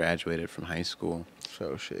who just graduated from high school.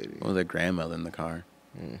 So shady. With a grandmother in the car.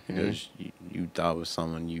 Mm-hmm. Because you thought it was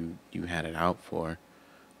someone you had it out for,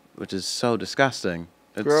 which is so disgusting.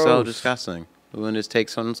 It's so Gross. disgusting. When just take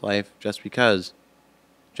someone's life just because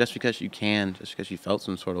you can, just because you felt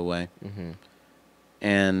some sort of way. Mm-hmm.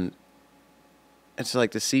 And it's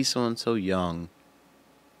like to see someone so young.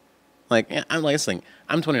 Like, I'm like this thing.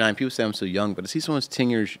 I'm 29. People say I'm so young, but to see someone's 10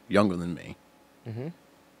 years younger than me Mm-hmm.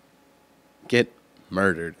 get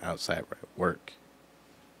murdered outside work.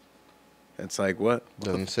 It's like, what?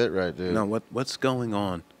 Doesn't sit right, dude. No, what's going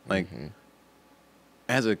on? Like,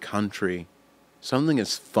 as a country, something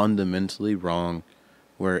is fundamentally wrong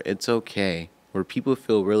where it's okay, where people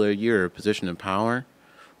feel really you're a position of power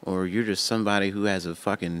or you're just somebody who has a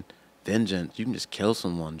fucking vengeance. You can just kill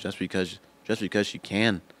someone just because you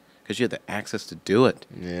can, because you have the access to do it.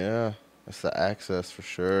 Yeah, that's the access for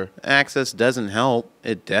sure. Access doesn't help.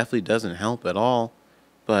 It definitely doesn't help at all.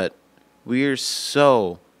 But we're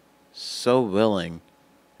so willing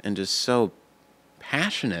and just so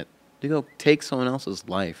passionate to go take someone else's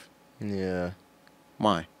life. Yeah.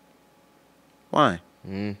 Why? Why?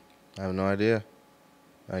 I have no idea.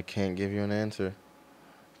 I can't give you an answer.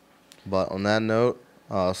 But on that note,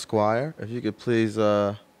 Squire, if you could please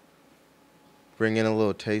bring in a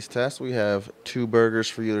little taste test. We have 2 burgers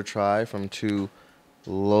for you to try from 2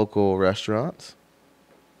 local restaurants.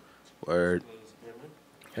 Word.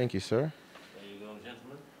 Thank you, sir. There you go,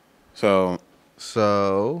 gentlemen.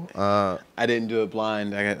 So, I didn't do it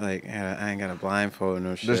blind. I ain't got a blindfold or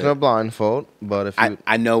no shit. there's no blindfold, but if you...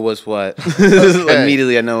 I know what's what. Okay.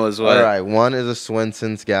 Immediately I know what's what. All right, one is a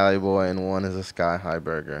Swenson's Galley Boy and one is a Sky High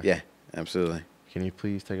Burger. Yeah, absolutely. Can you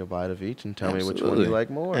please take a bite of each and tell me which one you like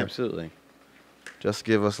more? Absolutely. Just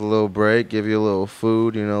give us a little break, give you a little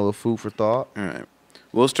food, a little food for thought. All right.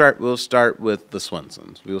 We'll start with the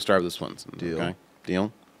Swensons. We will start with the Swensons. Deal. Okay?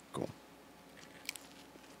 Deal? Cool.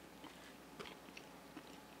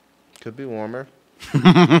 Could be warmer.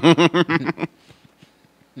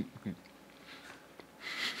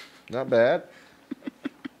 Not bad.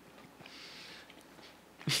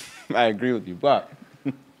 I agree with you, but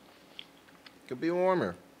Could be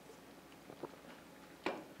warmer.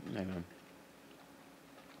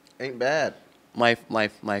 Ain't bad. life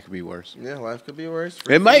could be worse. Yeah, life could be worse.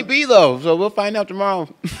 It might be though, so we'll find out tomorrow.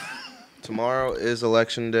 Tomorrow is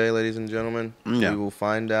election day, ladies and gentlemen. Yeah. We will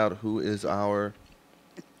find out who is our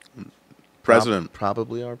President.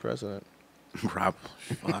 Probably our president.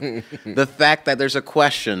 Probably. Fuck. The fact that there's a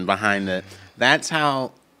question behind it, that's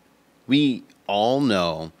how we all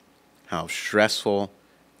know how stressful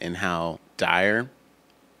and how dire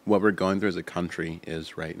what we're going through as a country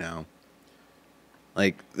is right now.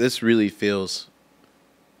 Like, this really feels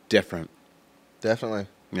different. Definitely.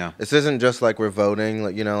 Yeah. This isn't just like we're voting,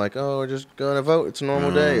 like, oh, we're just going to vote. It's a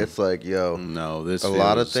normal day. It's like, yo, No, this a feels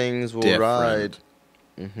lot of things will different. ride.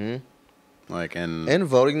 Mm-hmm. Like, and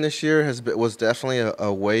voting this year was definitely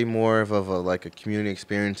a way more of a community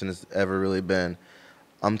experience than it's ever really been.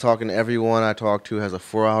 I'm talking to everyone I talk to has a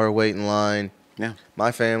 4-hour wait in line. yeah.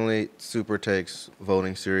 My family super takes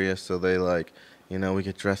voting serious, so they we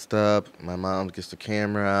get dressed up. My mom gets the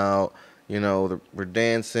camera out. We're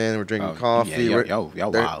dancing, we're drinking coffee. Yeah, they're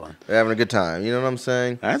wildin'. having a good time. You know what I'm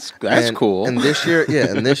saying? That's And- cool. And this year,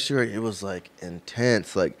 it was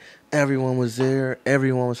intense. Like everyone was there,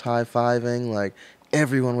 everyone was high-fiving, like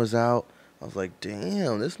everyone was out. I was like,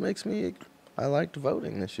 damn, this makes me. I liked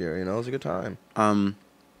voting this year. It was a good time.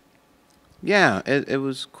 Yeah, it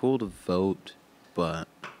was cool to vote. But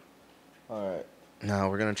All right. Now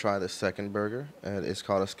we're gonna try the second burger. It's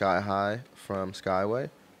called a Sky High from Skyway.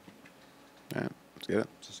 yeah, let's get it.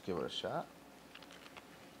 Just give it a shot.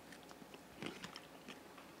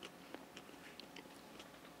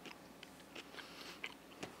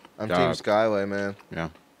 I'm Team Dog. Skyway, man. Yeah.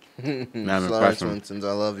 I'm Sorry, impressed. Swenson's.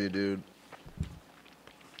 I love you, dude.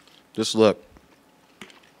 Just look.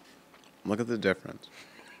 Look at the difference.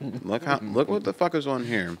 Look what the fuck is on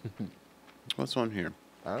here. What's on here?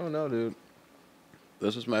 I don't know, dude.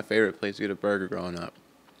 This was my favorite place to get a burger growing up.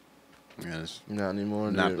 Yeah, it's Not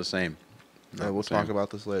anymore, not dude. the same. Hey, we'll talk about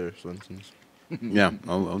this later, Swenson's. Yeah.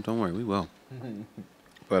 Oh, don't worry, we will.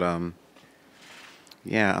 But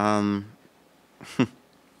yeah.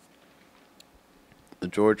 The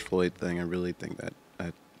George Floyd thing, I really think that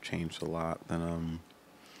changed a lot. Then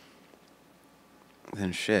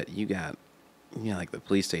shit, you got like the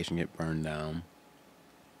police station get burned down,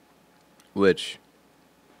 which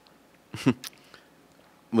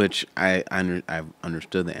I've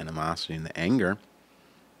understood the animosity and the anger,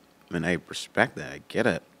 and I respect that. I get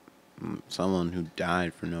it. Someone who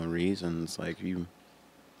died for no reason. It's like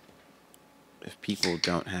if people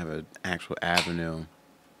don't have an actual avenue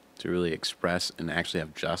to really express and actually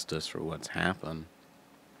have justice for what's happened,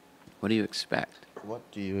 what do you expect? What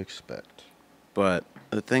do you expect? But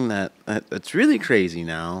the thing that's really crazy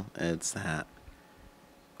now is that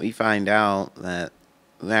we find out that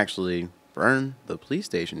we actually burned the police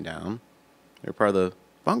station down. They're part of the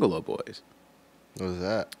Bungalow Boys. What is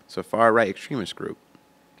that? It's a far-right extremist group.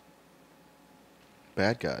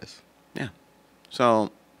 Bad guys. Yeah.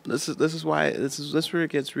 So this is where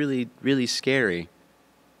it gets really, really scary.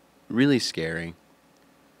 Really scary.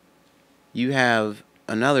 You have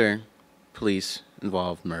another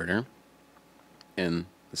police-involved murder in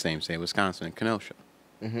the same state, Wisconsin, in Kenosha.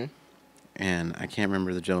 Mm-hmm. And I can't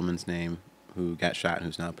remember the gentleman's name who got shot and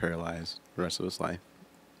who's now paralyzed the rest of his life.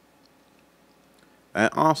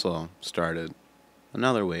 That also started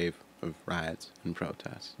another wave of riots and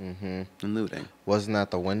protests Mm-hmm. and looting. Wasn't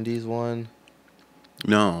that the Wendy's one?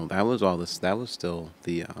 No, that was all this. That was still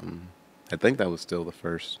the. I think that was still the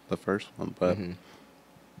first one, but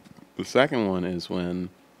the second one is when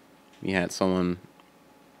you had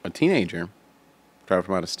a teenager, drive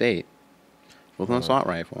from out of state with an assault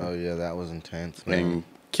rifle. Oh yeah, that was intense, man. And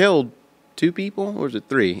killed 2 people, or was it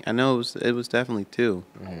 3? I know it was definitely 2.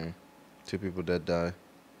 Mm-hmm. 2 people did die.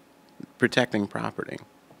 Protecting property.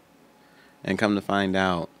 And come to find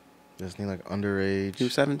out, Isn't he like underage? he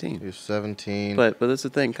was 17. He was 17. But that's the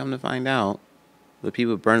thing. Come to find out, the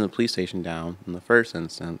people who burned the police station down in the first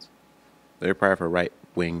instance, they're part of a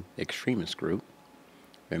right-wing extremist group.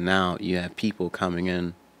 And now you have people coming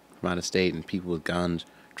in from out of state and people with guns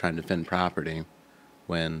trying to defend property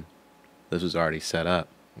when this was already set up.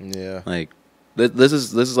 Yeah. Like, this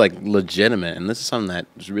is like legitimate, and this is something that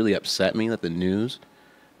just really upset me that the news,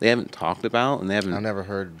 they haven't talked about, and they haven't. I never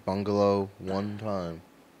heard bungalow one time.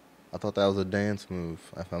 I thought that was a dance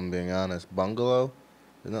move, if I'm being honest. Bungalow?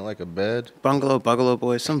 Isn't that like a bed? Bungalow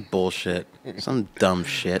Boys, some bullshit, some dumb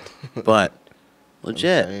shit, but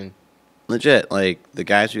legit. Insane. Legit, like, the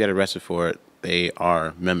guys who got arrested for it, they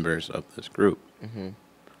are members of this group. Mm-hmm.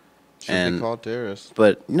 Should be called terrorists.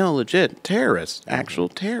 But, no, legit, terrorists, actual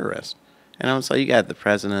terrorists. And I was like, you got the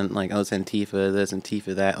president, like, oh, it's Antifa, this,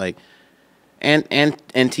 Antifa, that, like, and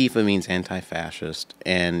Antifa means anti-fascist,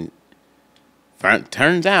 and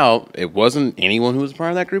turns out it wasn't anyone who was part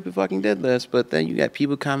of that group who fucking did this, but then you got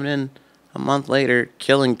people coming in a month later,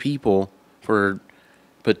 killing people for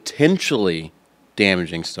potentially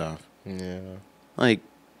damaging stuff. Yeah. Like,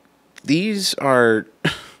 these are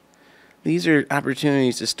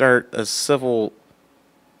opportunities to start a civil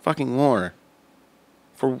fucking war.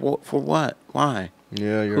 For what? Why?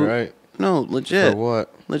 Yeah, you're right. No, legit. For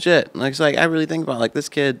what? Legit. Like, it's like, I really think about, like, this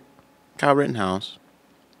kid, Kyle Rittenhouse.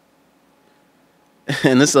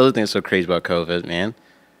 And this is the other thing that's so crazy about COVID, man.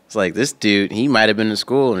 It's like, this dude, he might have been in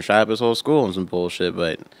school and shot up his whole school and some bullshit,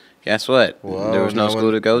 but guess what? Whoa, there was no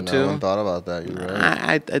school to go to. No one thought about that. You're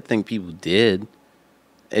right. I think people did.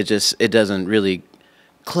 It doesn't really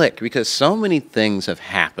click because so many things have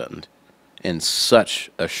happened in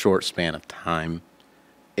such a short span of time.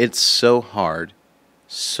 It's so hard,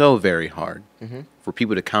 so very hard for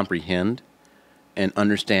people to comprehend and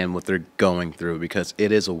understand what they're going through because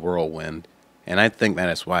it is a whirlwind. And I think that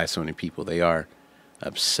is why so many people, they are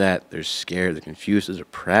upset, they're scared, they're confused, they're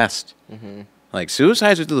depressed. Like,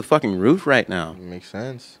 suicides are through the fucking roof right now. Makes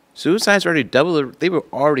sense. Suicides are already they were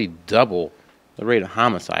already double the rate of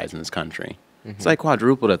homicides in this country. It's like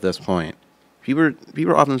quadrupled at this point. People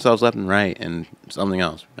are off themselves left and right, and something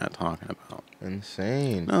else we're not talking about.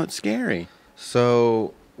 Insane. No, it's scary.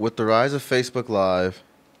 So, with the rise of Facebook Live,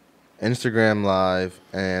 Instagram Live,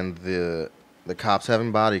 and the cops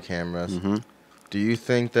having body cameras, do you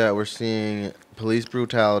think that we're seeing police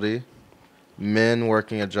brutality, men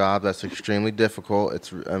working a job that's extremely difficult?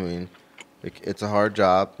 It's a hard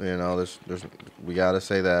job. You know, we gotta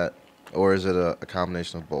say that, or is it a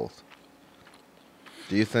combination of both?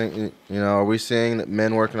 Do you think are we seeing that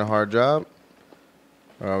men working a hard job,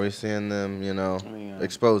 or are we seeing them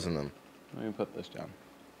exposing them? Let me put this down.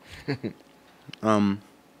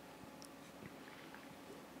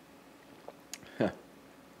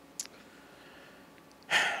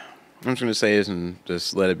 I'm just going to say this and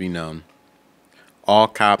just let it be known. All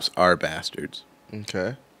cops are bastards.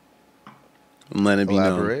 Okay. And let it be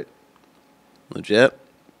known. Elaborate. Legit.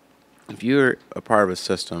 If you're a part of a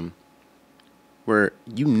system where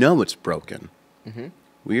you know it's broken,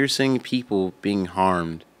 we are seeing people being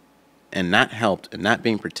harmed and not helped and not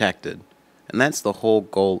being protected. And that's the whole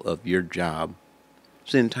goal of your job.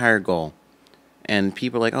 It's the entire goal. And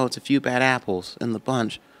people are like, oh, it's a few bad apples in the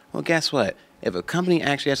bunch. Well, guess what? If a company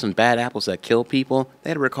actually has some bad apples that kill people,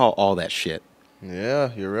 they'd recall all that shit.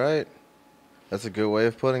 Yeah, you're right. That's a good way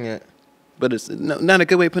of putting it. But it's not a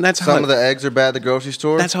good way of putting it. That's Some of the eggs are bad at the grocery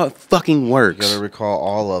store. That's how it fucking works. You gotta recall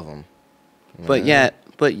all of them. But yet,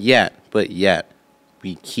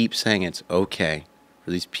 we keep saying it's okay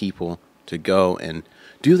for these people to go and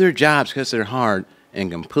do their jobs because they're hard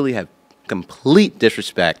and completely have complete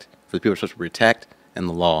disrespect for the people we're supposed to protect and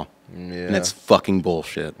the law. Yeah. And that's fucking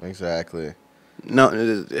bullshit. Exactly. No,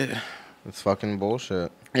 It's fucking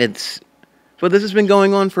bullshit. But this has been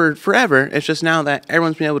going on for forever. It's just now that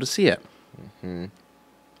everyone's been able to see it.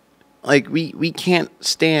 Like, we can't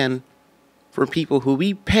stand for people who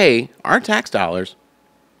we pay our tax dollars.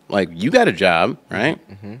 Like, you got a job, right?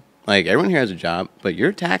 Like, everyone here has a job, but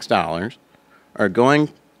your tax dollars are going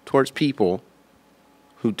towards people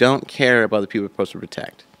who don't care about the people we're supposed to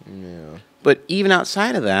protect. Yeah. But even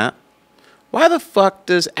outside of that, why the fuck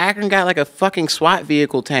does Akron got like a fucking SWAT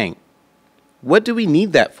vehicle tank? What do we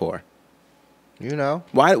need that for? You know.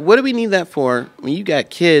 What do we need that for when you got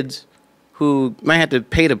kids who might have to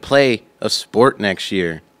pay to play a sport next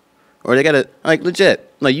year? Or they gotta, like,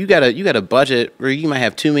 legit, like, you got a budget where you might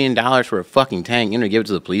have $2 million for a fucking tank. You're gonna give it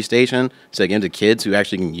to the police station so they give it to kids who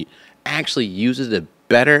actually can use it to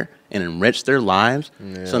better and enrich their lives.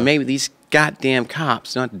 Yeah. So maybe these goddamn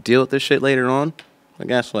cops don't have to deal with this shit later on. But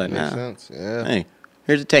guess what? Makes sense. Yeah. Hey,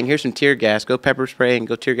 here's a tank. Here's some tear gas. Go pepper spray and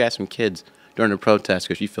go tear gas some kids during the protest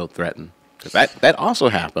because you feel threatened. Because that also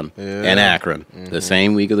happened in Akron the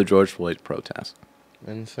same week of the George Floyd protest.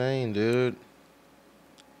 Insane, dude.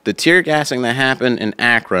 The tear gassing that happened in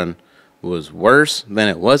Akron was worse than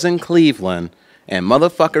it was in Cleveland, and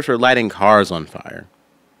motherfuckers were lighting cars on fire.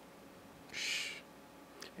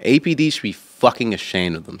 APD should be fucking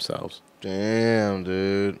ashamed of themselves. Damn,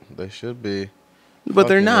 dude. They should be. But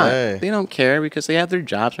they're Fucking not. A. They don't care because they have their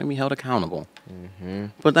jobs and be held accountable.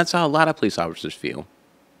 But that's how a lot of police officers feel.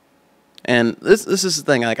 And this is the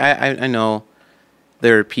thing. Like, I know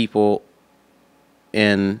there are people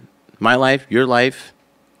in my life, your life,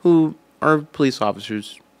 who are police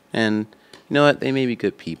officers. And you know what? They may be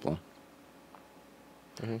good people.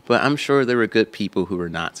 But I'm sure there were good people who were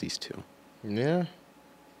Nazis too. Yeah.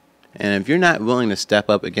 And if you're not willing to step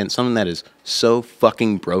up against something that is so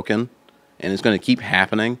fucking broken and it's going to keep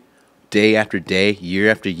happening day after day, year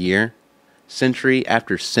after year, century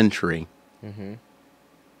after century,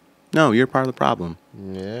 no, you're part of the problem.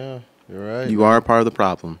 Yeah, you're right. You are a part of the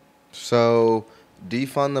problem. So,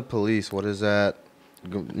 defund the police, what is that?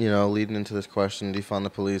 You know, leading into this question, defund the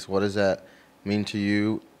police, what does that mean to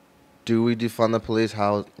you? Do we defund the police?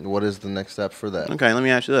 What is the next step for that? Okay, let me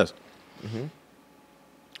ask you this.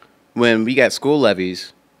 When we got school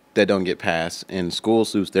levies that don't get passed and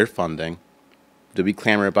schools lose their funding, do we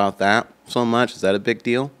clamor about that so much? Is that a big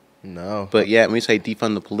deal? No. But yet, when we say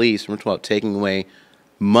defund the police, we're talking about taking away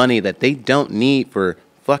money that they don't need for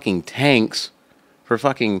fucking tanks, for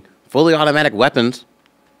fucking fully automatic weapons.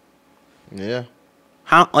 Yeah.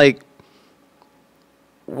 How, like,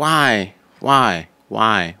 why are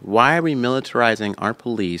we militarizing our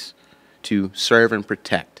police to serve and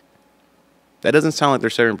protect? That doesn't sound like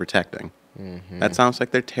they're serving and protecting. That sounds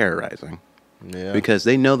like they're terrorizing. Yeah. Because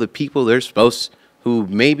they know the people they're supposed, who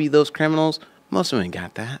may be those criminals, most of them ain't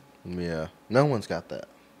got that. Yeah. No one's got that.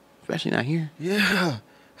 Especially not here. Yeah.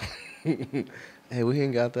 Hey, we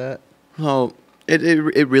ain't got that. Well,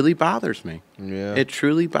 it really bothers me. Yeah. It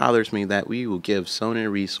truly bothers me that we will give so many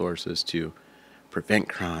resources to prevent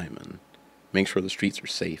crime and make sure the streets are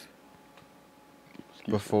safe.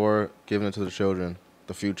 Before giving it to the children,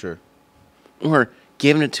 the future. Or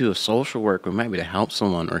giving it to a social worker who might be to help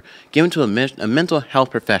someone, or giving it to a mental health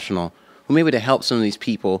professional who may be to help some of these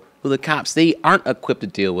people who the cops, they aren't equipped to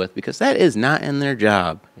deal with, because that is not in their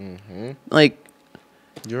job. Like,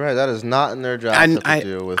 you're right. That is not in their job to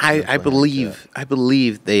deal with. I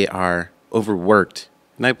believe they are overworked,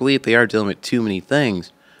 and I believe they are dealing with too many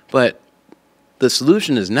things. But the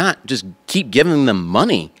solution is not just keep giving them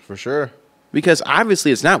money. For sure. Because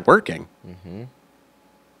obviously it's not working.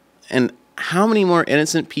 And how many more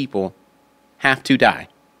innocent people have to die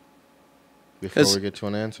before we get to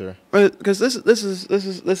an answer? Because this is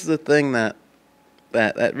the thing that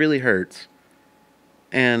really hurts,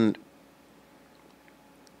 and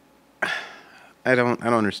I don't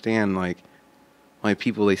understand like why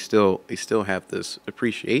people they still have this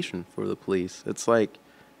appreciation for the police. It's like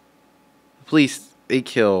the police, they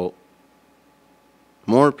kill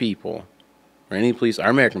more people, or any police, our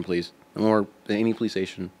American police, more than any police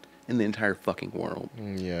station in the entire fucking world.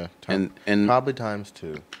 Yeah. And probably times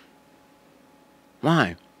 2.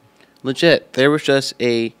 Why? Legit, there was just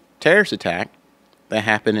a terrorist attack that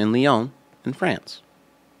happened in Lyon, in France.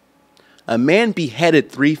 A man beheaded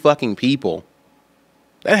 3 fucking people.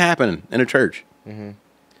 That happened in a church.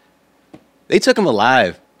 They took him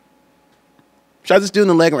alive. Shot this dude in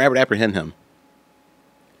the leg and were able to apprehend him.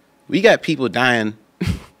 We got people dying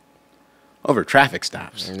over traffic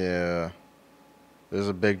stops. Yeah. There's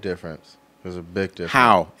a big difference.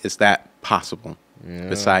 How is that possible?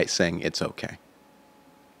 Besides saying it's okay.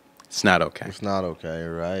 It's not okay. It's not okay.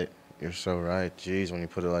 You're right. You're so right. Jeez, when you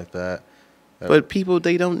put it like that. But people,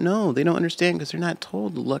 they don't know. They don't understand because they're not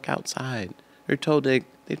told to look outside. They're told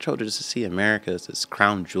they're told just to see America as this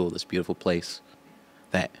crown jewel, this beautiful place.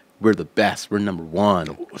 That we're the best. We're number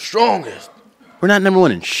 1. The strongest. We're not number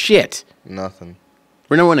 1 in shit. Nothing.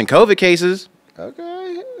 We're number 1 in COVID cases.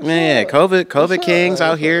 Okay. Yeah, COVID kings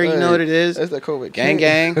out here. You know what it is. That's the COVID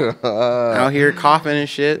gang. Out here coughing and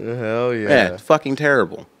shit. Hell yeah. Yeah, it's fucking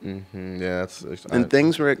terrible. Yeah, and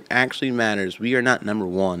things where it actually matters. We are not number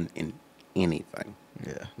 1 in anything.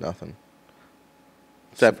 Yeah, nothing.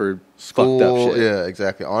 Except for school. Fucked up shit. Yeah,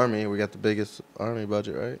 exactly. Army. We got the biggest army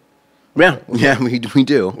budget, right? Yeah, we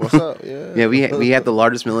do. What's up? Yeah. Yeah, we have the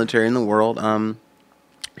largest military in the world.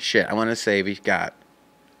 Shit, I want to say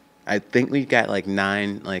I think we've got like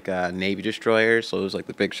 9 Navy destroyers. So it was like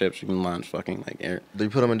the big ships you can launch fucking like air. Do you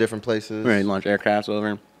put them in different places? Right, launch aircrafts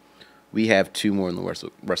over. We have 2 more than the rest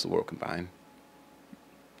of the world combined.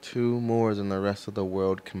 2 more than the rest of the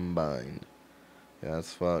world combined. Yeah,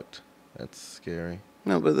 that's fucked. That's scary.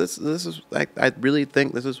 No, but this is like, I really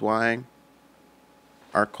think this is why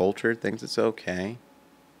our culture thinks it's okay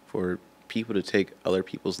for people to take other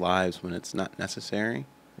people's lives when it's not necessary,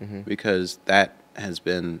 because that has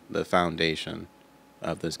been the foundation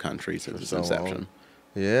of this country since its inception.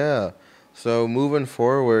 Yeah. So moving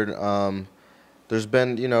forward, there's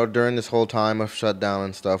been, during this whole time of shutdown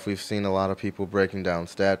and stuff, we've seen a lot of people breaking down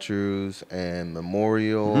statues and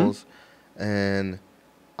memorials, and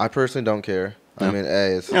I personally don't care. I mean,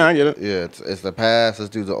 hey, I get it. Yeah, it's the past. This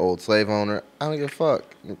dude's an old slave owner. I don't give a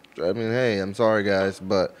fuck. I mean, hey, I'm sorry, guys,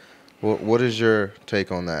 but what is your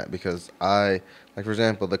take on that? Because like, for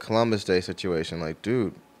example, the Columbus Day situation. Like,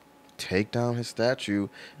 dude, take down his statue,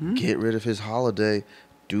 get rid of his holiday.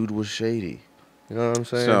 Dude was shady. You know what I'm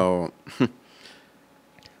saying? So,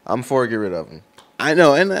 I'm for get rid of him. I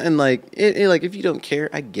know, and like, like if you don't care,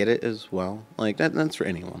 I get it as well. Like that's for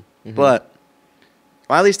anyone, but.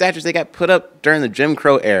 A lot of these statues, they got put up during the Jim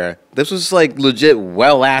Crow era. This was like legit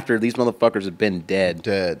well after these motherfuckers have been dead.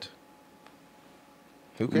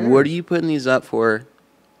 Who cares? What are you putting these up for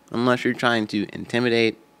unless you're trying to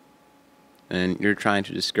intimidate and you're trying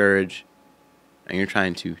to discourage and you're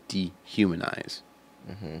trying to dehumanize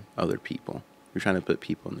other people. You're trying to put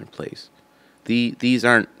people in their place. These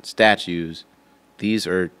aren't statues. These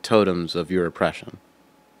are totems of your oppression.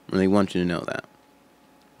 And they want you to know that.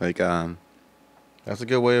 Like, that's a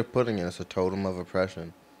good way of putting it. It's a totem of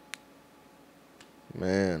oppression.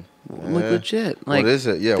 Man. Like, legit. Like, what is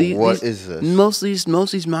it? Yeah, what is this? Most of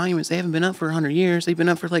these monuments, they haven't been up for 100 years. They've been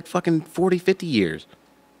up for like fucking 40, 50 years.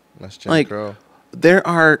 That's Jim Crow. There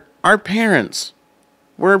are, our parents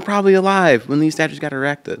were probably alive when these statues got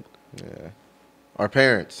erected. Yeah. Our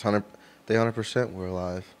parents, they 100% were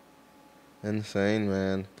alive. Insane,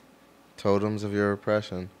 man. Totems of your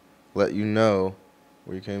oppression. Let you know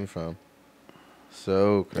where you came from.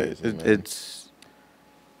 So crazy, man.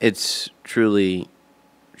 It's truly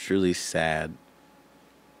sad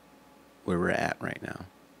where we're at right now.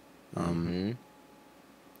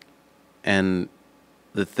 And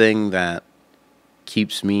the thing that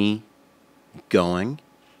keeps me going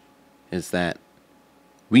is that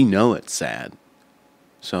we know it's sad.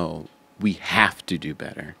 So we have to do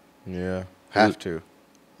better. Yeah, have to.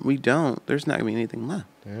 We don't. There's not going to be anything left.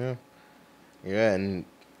 Yeah. Yeah, and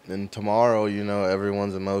tomorrow,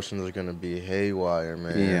 everyone's emotions are going to be haywire,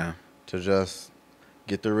 man. Yeah. To just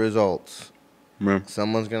get the results. Yeah.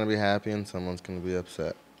 Someone's going to be happy and someone's going to be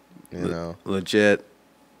upset, Legit.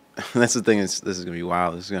 That's the thing. This is going to be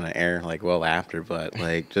wild. This is going to air, like, well after. But,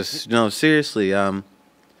 like, just, no, seriously,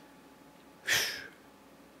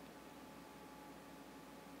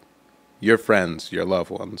 your friends, your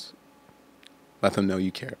loved ones, let them know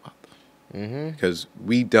you care about them. Because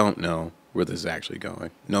we don't know where this is actually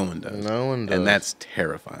going. No one does. No one does. And that's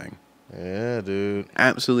terrifying. Yeah, dude.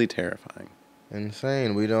 Absolutely terrifying.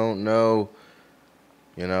 Insane. We don't know,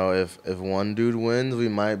 if one dude wins, we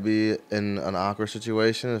might be in an awkward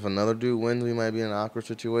situation. If another dude wins, we might be in an awkward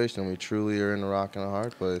situation. We truly are in a rock and a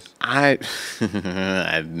hard place. No.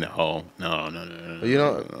 You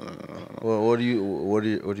don't. Well, what do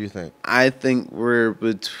you think? I think we're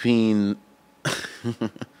between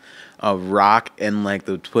a rock and like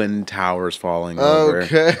the Twin Towers falling over.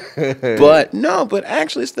 Okay. But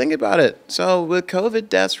actually, let's think about it. So with COVID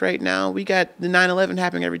deaths right now, we got the 9/11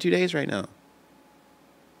 happening every 2 days right now.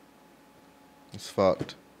 It's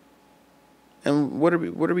fucked. And what are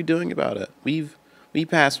we doing about it? We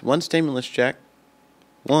passed one stimulus check.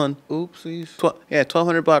 One. Oopsies.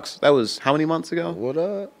 $1,200. That was how many months ago? What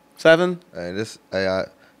up? 7? Hey,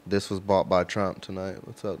 this was bought by Trump tonight.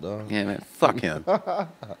 What's up, dog? Yeah, man. Fuck him.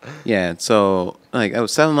 Yeah. So like that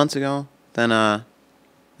was 7 months ago. Then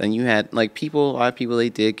you had like a lot of people they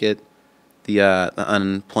did get the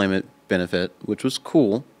unemployment benefit, which was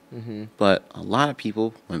cool. But a lot of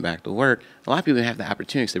people went back to work. A lot of people didn't have the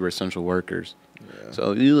opportunity because they were essential workers. Yeah.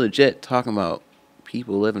 So you legit talking about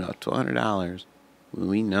people living off $200 when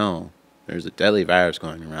we know there's a deadly virus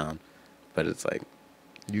going around. But it's like,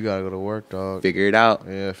 you gotta go to work, dog. Figure it out.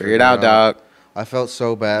 Yeah, figure it out, dog. I felt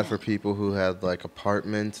so bad for people who had like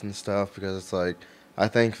apartments and stuff because it's like,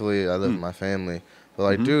 thankfully I live with my family. But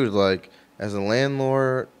like, dude, like as a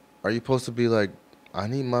landlord, are you supposed to be like, I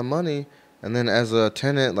need my money? And then as a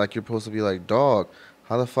tenant, like you're supposed to be like, dog,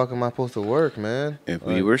 how the fuck am I supposed to work, man? If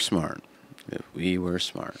we were smart, we would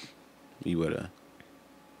have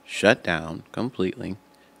shut down completely,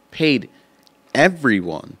 paid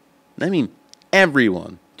everyone,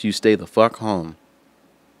 to stay the fuck home.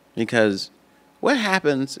 Because what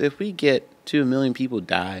happens if we get 2 million people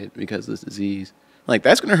die because of this disease? Like,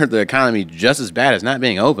 that's going to hurt the economy just as bad as not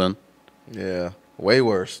being open. Yeah, way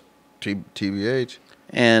worse. TBH.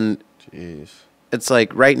 And jeez. It's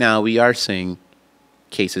like right now we are seeing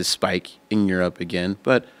cases spike in Europe again,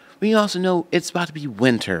 but we also know it's about to be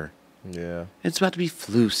winter. Yeah. It's about to be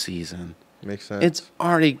flu season. Makes sense. It's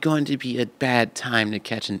already going to be a bad time to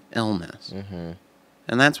catch an illness.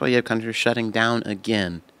 And that's why you have countries shutting down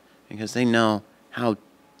again, because they know how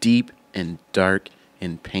deep and dark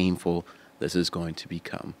and painful this is going to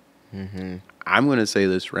become. I'm going to say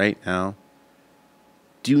this right now.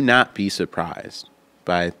 Do not be surprised.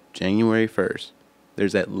 By January 1st,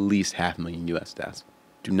 there's at least 500,000 U.S. deaths.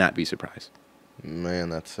 Do not be surprised. Man,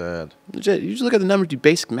 that's sad. Legit, you just look at the numbers, do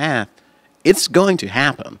basic math. It's going to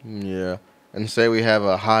happen. Yeah. And say we have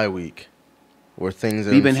a high week where things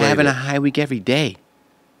are We've been inflated. having a high week every day.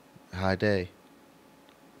 High day.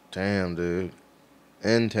 Damn, dude.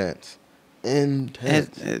 Intense. We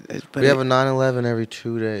have a 9/11 every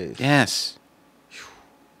 2 days. Yes.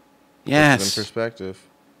 Yes. In perspective.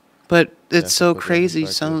 But it's so crazy.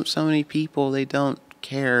 So many people, they don't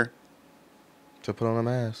care to put on a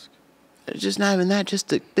mask. It's just not even that.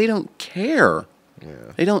 They don't care.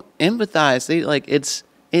 Yeah. They don't empathize. They like it's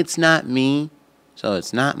not me, so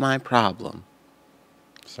it's not my problem.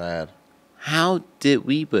 Sad. How did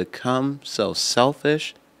we become so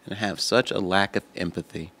selfish and have such a lack of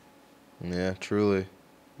empathy? Yeah, truly.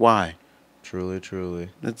 Why?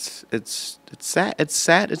 Truly. It's sad. It's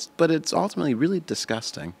sad. But it's ultimately really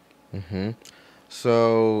disgusting.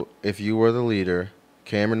 So, if you were the leader,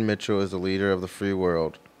 Cameron Mitchell is the leader of the free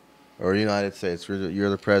world, or United States. You're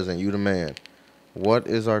the president. You the man. What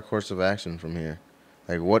is our course of action from here?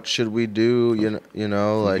 Like, what should we do? You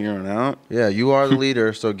know, like from here on out. Yeah, you are the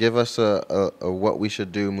leader, so give us a what we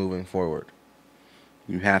should do moving forward.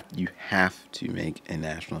 You have to make a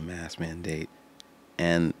national mask mandate,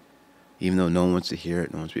 and even though no one wants to hear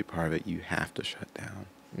it, no one wants to be a part of it, you have to shut down.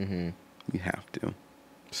 You have to.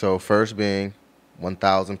 So first being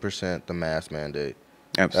 1,000% the mask mandate.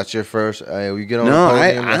 Absolutely. That's your first. You get on the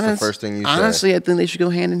podium. That's the first thing you say. Honestly, I think they should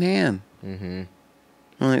go hand in hand.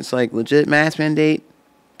 Well, it's like legit mask mandate,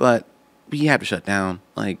 but we have to shut down.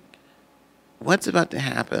 Like, what's about to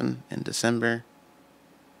happen in December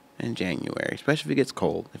in January, especially if it gets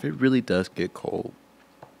cold. If it really does get cold,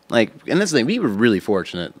 like, and this thing, we were really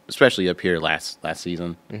fortunate, especially up here last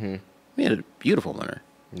season. Mm-hmm. We had a beautiful winter.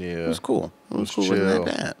 Yeah. It was cool. It was cool. chill. Wasn't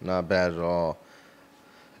that bad? Not bad at all.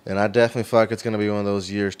 And I definitely feel like it's going to be one of those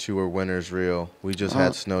years, too, where winter's real. We just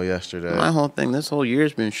had snow yesterday. My whole thing, this whole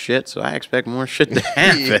year's been shit, so I expect more shit to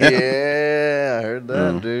happen. Yeah, I heard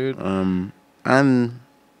that, dude.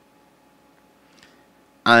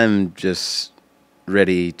 I'm just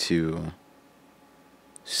ready to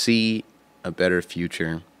see a better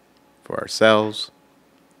future for ourselves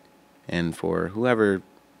and for whoever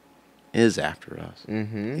is after us.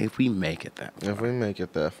 Mm-hmm. If we make it that far. If we make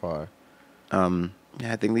it that far.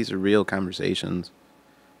 Yeah, I think these are real conversations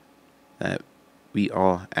that we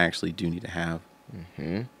all actually do need to have.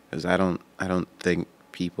 Mm-hmm. Because I don't think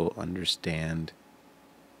people understand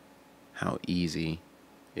how easy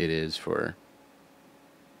it is for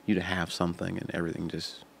you to have something and everything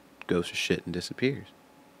just goes to shit and disappears.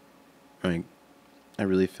 I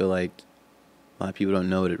really feel like a lot of people don't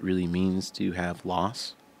know what it really means to have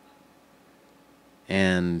loss.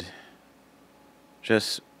 And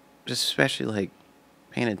just especially like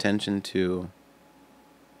paying attention to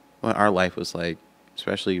what our life was like,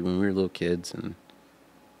 especially when we were little kids, and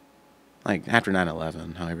like after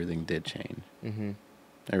 9/11, how everything did change. Mm-hmm.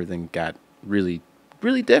 Everything got really,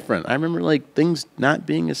 really different. I remember like things not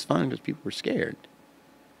being as fun because people were scared.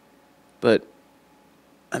 But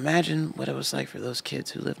imagine what it was like for those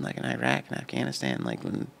kids who lived like in Iraq and Afghanistan, like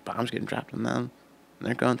when bombs getting dropped on them, and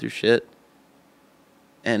they're going through shit.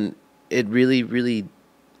 And it really, really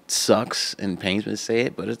sucks and pains me to say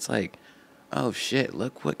it, but it's like, oh shit,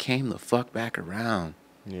 look what came the fuck back around.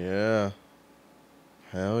 Yeah.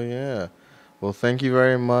 Hell yeah. Well, thank you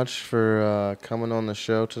very much for coming on the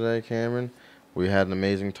show today, Cameron. We had an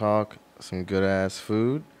amazing talk, some good-ass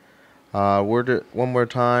food. One more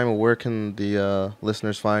time, where can the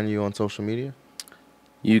listeners find you on social media?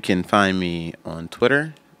 You can find me on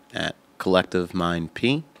Twitter at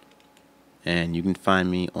CollectiveMindP, and you can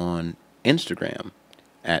find me on Instagram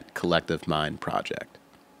at Collective Mind Project.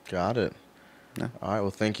 Got it. Yeah. All right.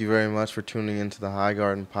 Well, thank you very much for tuning into the High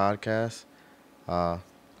Garden podcast. Have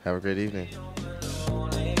a great evening.